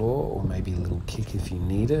the floor or maybe a little kick if you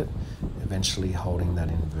need it. Eventually holding that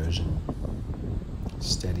inversion.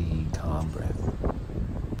 Steady, calm breath.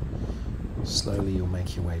 Slowly you'll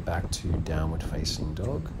make your way back to downward facing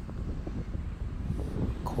dog.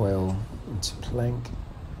 Coil into plank.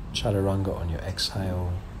 Chaturanga on your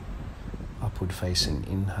exhale. Upward facing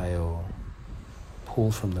inhale.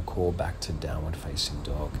 Pull from the core back to downward facing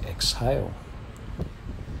dog. Exhale.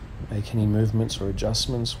 Make any movements or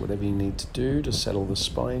adjustments, whatever you need to do to settle the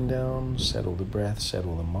spine down, settle the breath,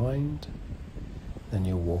 settle the mind. Then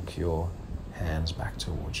you'll walk your hands back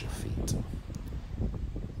towards your feet.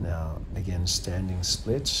 Now, again, standing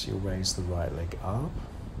splits, you'll raise the right leg up.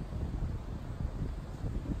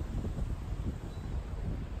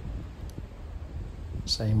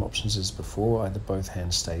 Same options as before, either both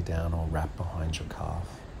hands stay down or wrap behind your calf.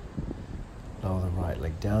 Lower the right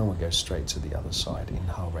leg down, we'll go straight to the other side.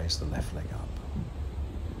 Inhale, raise the left leg up.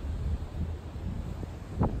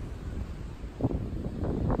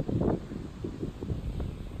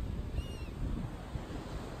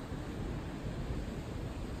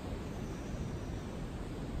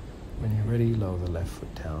 When you're ready, lower the left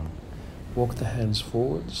foot down. Walk the hands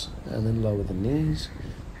forwards and then lower the knees.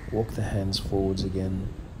 Walk the hands forwards again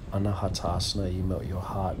Anahatasana, you melt your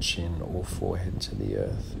heart, chin, or forehead to the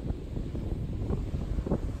earth.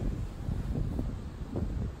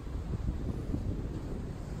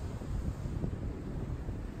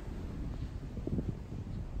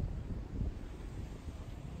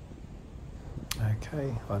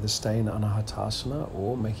 Okay, either stay in Anahatasana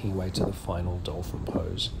or making your way to the final dolphin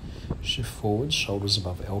pose. Shift forwards, shoulders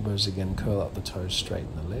above elbows again, curl up the toes,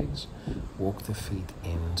 straighten the legs, walk the feet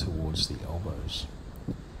in towards the elbows.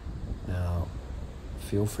 Now,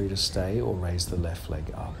 feel free to stay or raise the left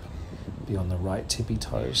leg up. Be on the right tippy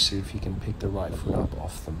toes, see if you can pick the right foot up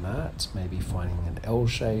off the mat, maybe finding an L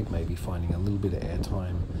shape, maybe finding a little bit of air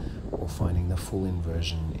time, or finding the full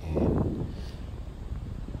inversion in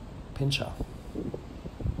pincha.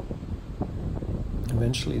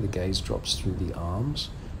 Eventually the gaze drops through the arms.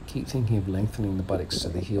 Keep thinking of lengthening the buttocks to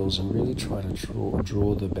the heels and really try to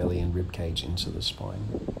draw the belly and rib cage into the spine.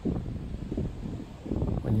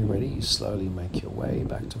 When you're ready, you slowly make your way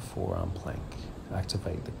back to forearm plank.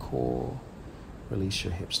 Activate the core, release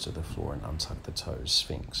your hips to the floor and untuck the toes.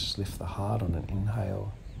 Sphinx. Lift the heart on an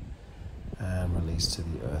inhale and release to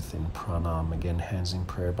the earth in pranam. Again, hands in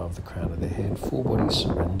prayer above the crown of the head. Full body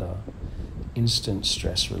surrender. Instant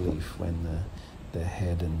stress relief when the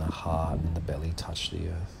head and the heart and the belly touch the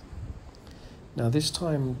earth. Now this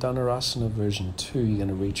time, Dhanurasana version 2, you're going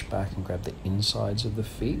to reach back and grab the insides of the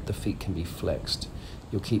feet. The feet can be flexed.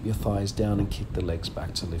 You'll keep your thighs down and kick the legs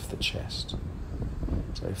back to lift the chest.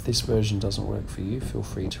 So if this version doesn't work for you, feel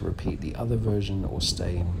free to repeat the other version or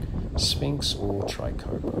stay in Sphinx or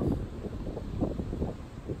Tricobra.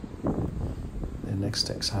 Then next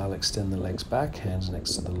exhale, extend the legs back, hands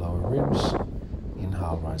next to the lower ribs.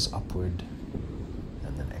 Inhale, rise upward.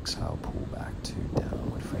 And then exhale, pull back to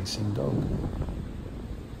downward facing dog.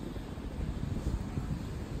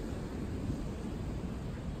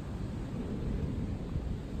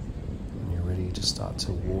 When you're ready to start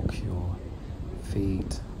to walk your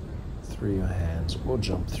feet through your hands, or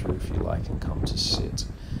jump through if you like and come to sit.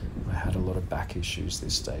 I had a lot of back issues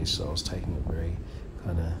this day, so I was taking it very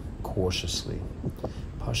kind of cautiously.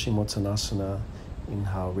 Paschimottanasana,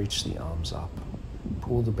 inhale, reach the arms up.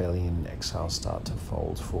 Pull the belly in, exhale, start to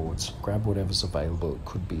fold forwards. Grab whatever's available. It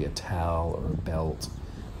could be a towel or a belt,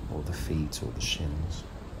 or the feet or the shins.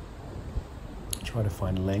 Try to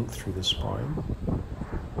find length through the spine,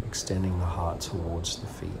 extending the heart towards the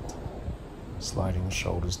feet. Sliding the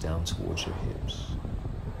shoulders down towards your hips.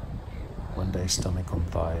 One day stomach on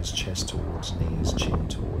thighs, chest towards knees, chin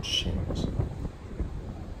towards shins.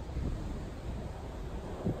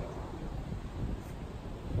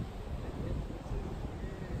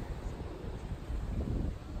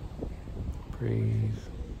 Breathe,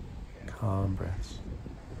 calm breaths.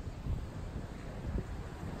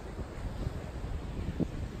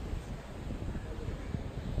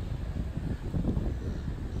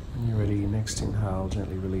 When you're ready, next inhale,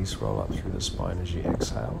 gently release, roll up through the spine as you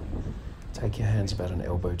exhale. Take your hands about an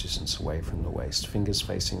elbow distance away from the waist, fingers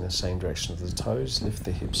facing the same direction as the toes. Lift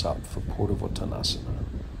the hips up for Purdhavottanasana.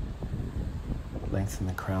 Lengthen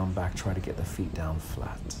the crown back, try to get the feet down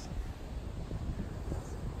flat.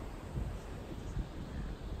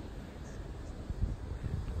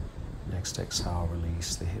 Next exhale,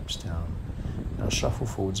 release the hips down. Now shuffle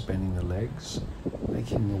forwards, bending the legs,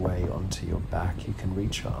 making your way onto your back. You can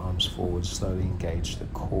reach your arms forward, slowly engage the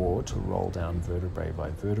core to roll down vertebrae by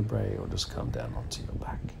vertebrae, or just come down onto your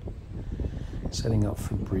back. Setting up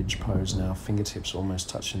for bridge pose now, fingertips almost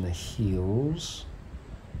touching the heels.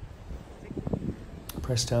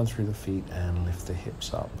 Press down through the feet and lift the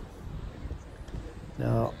hips up.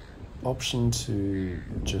 Now, option to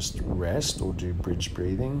just rest or do bridge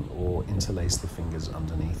breathing, or interlace the fingers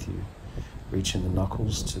underneath you. Reaching the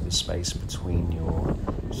knuckles to the space between your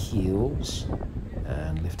heels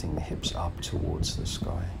and lifting the hips up towards the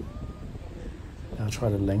sky. Now try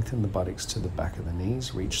to lengthen the buttocks to the back of the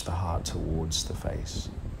knees, reach the heart towards the face.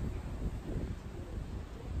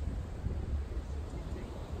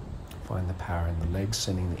 Find the power in the legs,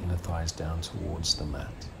 sending the inner thighs down towards the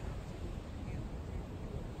mat.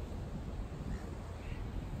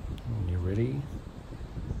 When you're ready,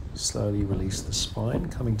 slowly release the spine,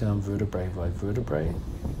 coming down vertebrae by vertebrae.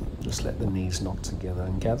 Just let the knees knock together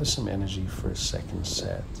and gather some energy for a second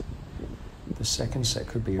set. The second set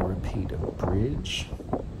could be a repeat of bridge,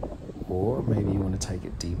 or maybe you want to take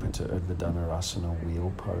it deeper to Urdhva Dhanurasana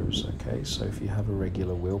wheel pose, okay? So if you have a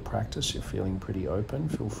regular wheel practice, you're feeling pretty open,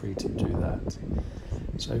 feel free to do that.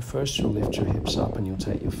 So first you'll lift your hips up and you'll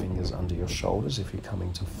take your fingers under your shoulders if you're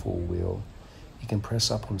coming to full wheel. You can press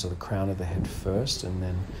up onto the crown of the head first and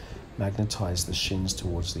then magnetize the shins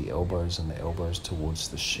towards the elbows and the elbows towards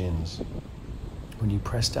the shins. When you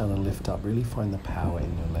press down and lift up, really find the power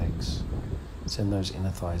in your legs. Send those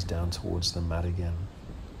inner thighs down towards the mat again.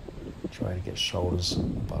 Try to get shoulders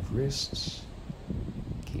above wrists.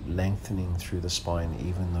 Keep lengthening through the spine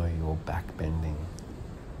even though you're back bending.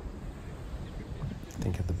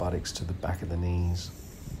 Think of the buttocks to the back of the knees.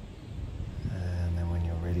 And then when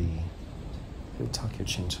you're ready, you'll tuck your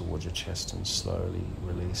chin towards your chest and slowly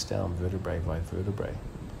release down vertebrae by vertebrae.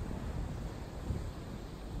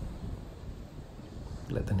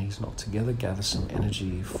 Let the knees knock together, gather some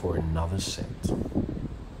energy for another set.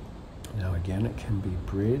 Now again, it can be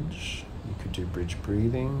bridge. You could do bridge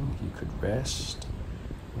breathing, you could rest,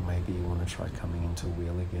 or maybe you want to try coming into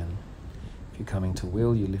wheel again. If you're coming to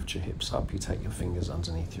wheel, you lift your hips up, you take your fingers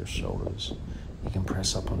underneath your shoulders. You can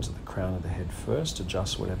press up onto the crown of the head first,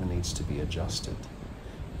 adjust whatever needs to be adjusted.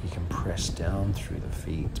 You can press down through the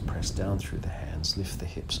feet, press down through the hands, lift the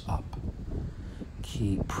hips up.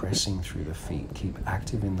 Keep pressing through the feet, keep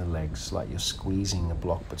active in the legs like you're squeezing a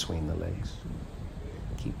block between the legs.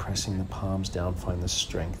 Keep pressing the palms down, find the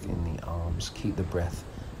strength in the arms, keep the breath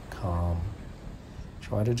calm.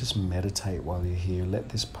 Try to just meditate while you're here. Let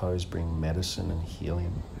this pose bring medicine and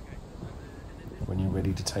healing. When you're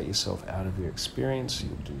ready to take yourself out of your experience,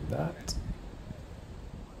 you'll do that.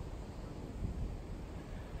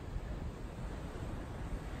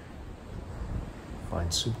 Find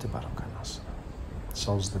Supta Baddha Konasana.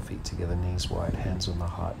 Soles of the feet together, knees wide, hands on the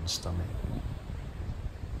heart and stomach.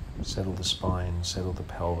 Settle the spine, settle the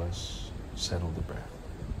pelvis, settle the breath.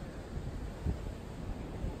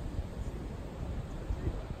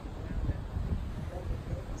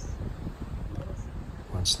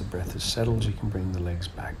 Once the breath is settled, you can bring the legs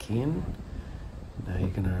back in. Now you're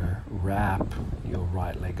going to wrap your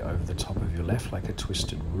right leg over the top of your left like a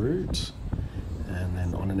twisted root. And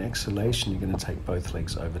then on an exhalation, you're going to take both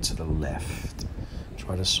legs over to the left.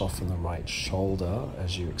 Try to soften the right shoulder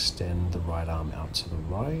as you extend the right arm out to the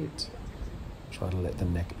right. Try to let the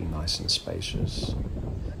neck be nice and spacious.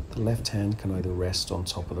 The left hand can either rest on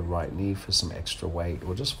top of the right knee for some extra weight,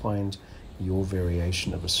 or just find your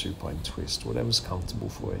variation of a supine twist, whatever's comfortable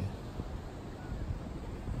for you.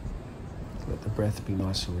 Let the breath be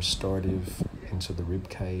nice and restorative into the rib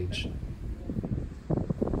cage.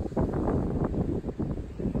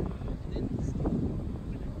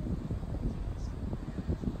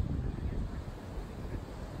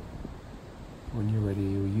 When you're ready,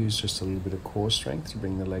 you'll use just a little bit of core strength to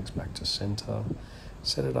bring the legs back to center.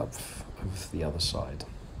 Set it up over the other side.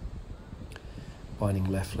 Binding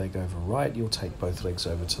left leg over right, you'll take both legs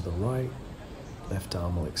over to the right. Left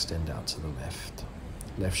arm will extend out to the left.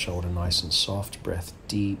 Left shoulder nice and soft, breath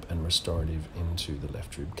deep and restorative into the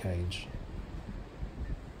left rib cage.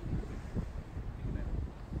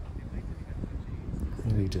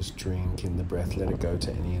 Really just drink in the breath, let it go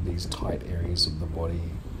to any of these tight areas of the body.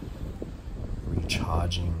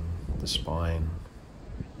 Recharging the spine.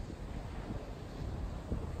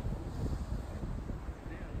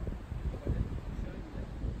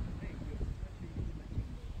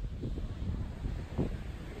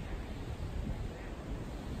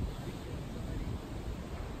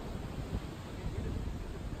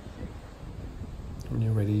 When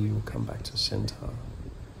you're ready, you'll come back to center.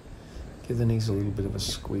 Give the knees a little bit of a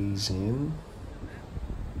squeeze in.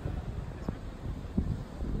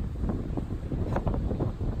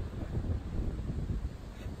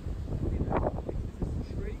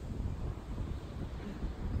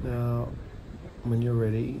 Now, when you're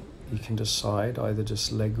ready, you can decide either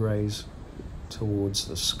just leg raise towards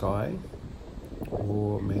the sky,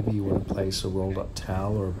 or maybe you want to place a rolled up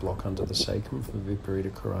towel or a block under the sacrum for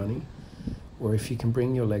Viparita Karani. Or if you can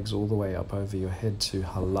bring your legs all the way up over your head to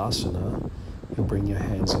Halasana, you'll bring your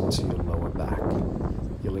hands into your lower back.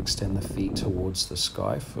 You'll extend the feet towards the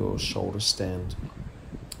sky for shoulder stand.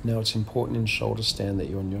 Now it's important in shoulder stand that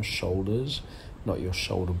you're on your shoulders, not your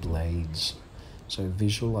shoulder blades. So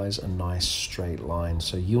visualize a nice straight line.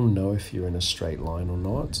 So you'll know if you're in a straight line or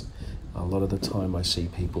not. A lot of the time I see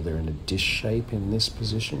people, they're in a dish shape in this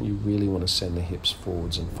position. You really want to send the hips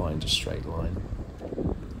forwards and find a straight line.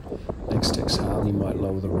 Next exhale, you might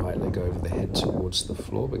lower the right leg over the head towards the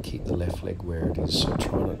floor, but keep the left leg where it is. So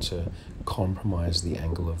try not to compromise the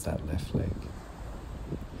angle of that left leg.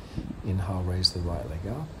 Inhale, raise the right leg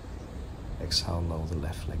up. Exhale, lower the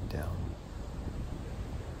left leg down.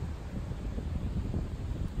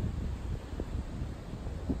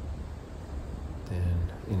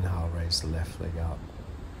 Then inhale, raise the left leg up.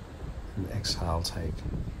 And exhale, take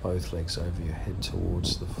both legs over your head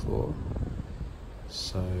towards the floor.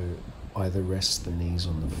 So either rest the knees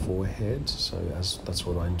on the forehead, so that's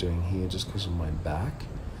what I'm doing here just because of my back,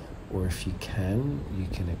 Or if you can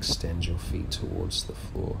extend your feet towards the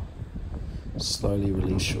floor. Slowly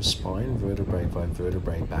release your spine, vertebrae by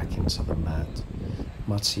vertebrae, back into the mat.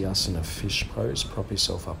 Matsyasana, fish pose. Prop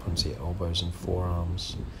yourself up onto your elbows and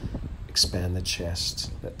forearms. Expand the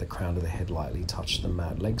chest. Let the crown of the head lightly touch the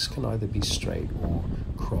mat. Legs can either be straight or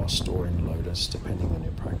crossed or in lotus, depending on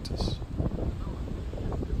your practice.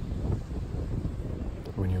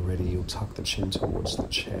 When you're ready, you'll tuck the chin towards the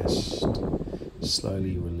chest.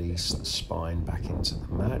 Slowly release the spine back into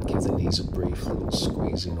the mat. Give the knees a brief little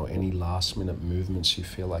squeeze in, or any last minute movements you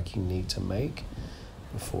feel like you need to make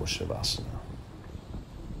before Shavasana.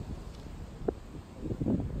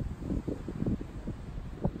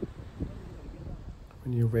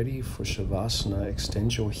 When you're ready for Shavasana,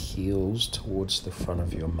 extend your heels towards the front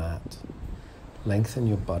of your mat. Lengthen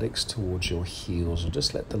your buttocks towards your heels, or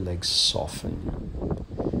just let the legs soften.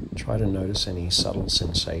 Try to notice any subtle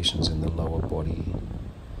sensations in the lower body.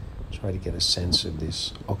 Try to get a sense of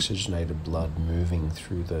this oxygenated blood moving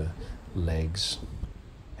through the legs,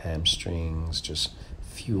 hamstrings, just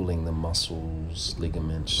fueling the muscles,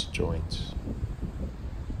 ligaments, joints.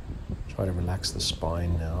 Try to relax the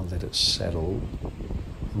spine now, let it settle,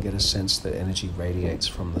 and get a sense that energy radiates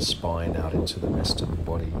from the spine out into the rest of the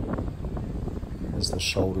body. As the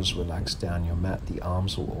shoulders relax down your mat, the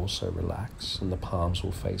arms will also relax and the palms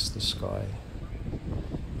will face the sky.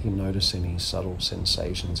 You notice any subtle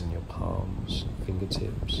sensations in your palms,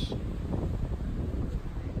 fingertips.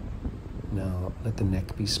 Now let the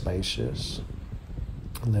neck be spacious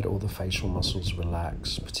and let all the facial muscles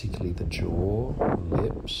relax, particularly the jaw,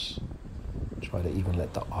 lips. Try to even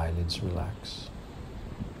let the eyelids relax.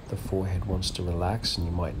 The forehead wants to relax, and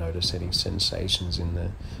you might notice any sensations in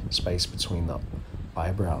the space between the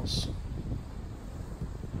eyebrows.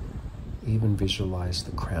 Even visualize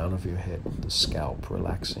the crown of your head, the scalp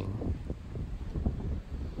relaxing.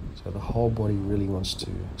 So the whole body really wants to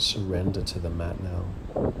surrender to the mat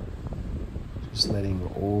now. Just letting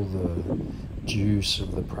all the juice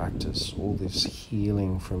of the practice, all this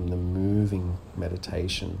healing from the moving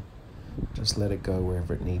meditation, just let it go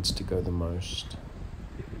wherever it needs to go the most.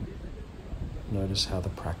 Notice how the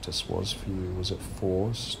practice was for you. Was it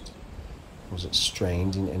forced? Was it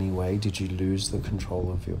strained in any way? Did you lose the control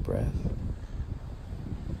of your breath?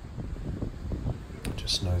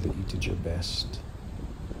 Just know that you did your best.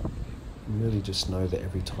 And really just know that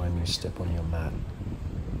every time you step on your mat,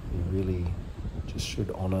 you really just should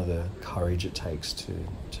honor the courage it takes to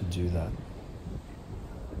do that.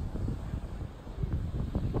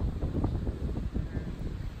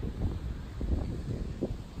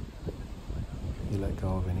 You let go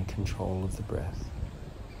of any control of the breath,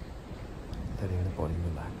 letting the body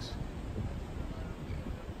relax.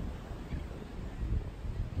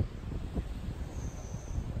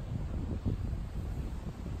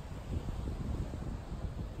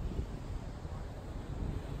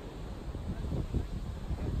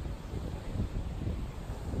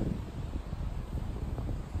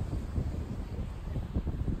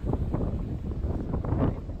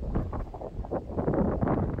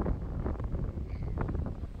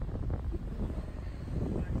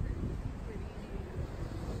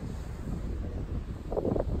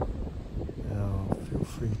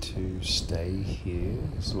 Free to stay here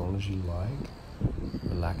as long as you like,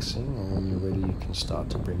 relaxing, or when you're ready you can start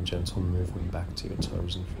to bring gentle movement back to your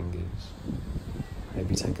toes and fingers.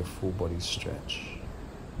 Maybe take a full body stretch.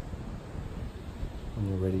 When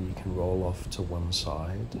you're ready you can roll off to one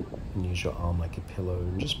side and use your arm like a pillow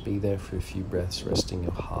and just be there for a few breaths, resting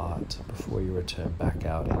your heart before you return back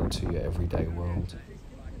out into your everyday world.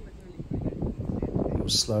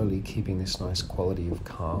 Slowly, keeping this nice quality of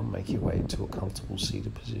calm, make your way to a comfortable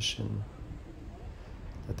seated position.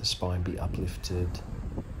 Let the spine be uplifted,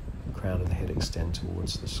 the crown of the head extend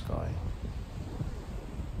towards the sky.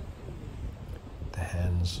 The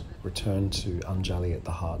hands return to Anjali at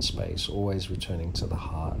the heart space, always returning to the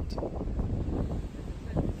heart.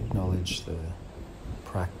 Acknowledge the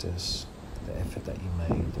practice, the effort that you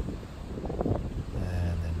made,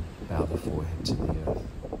 and then bow the forehead to the earth.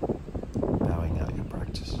 Bowing out your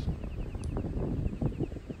practice.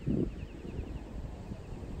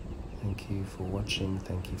 Thank you for watching,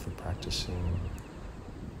 thank you for practicing.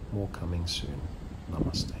 More coming soon.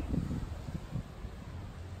 Namaste.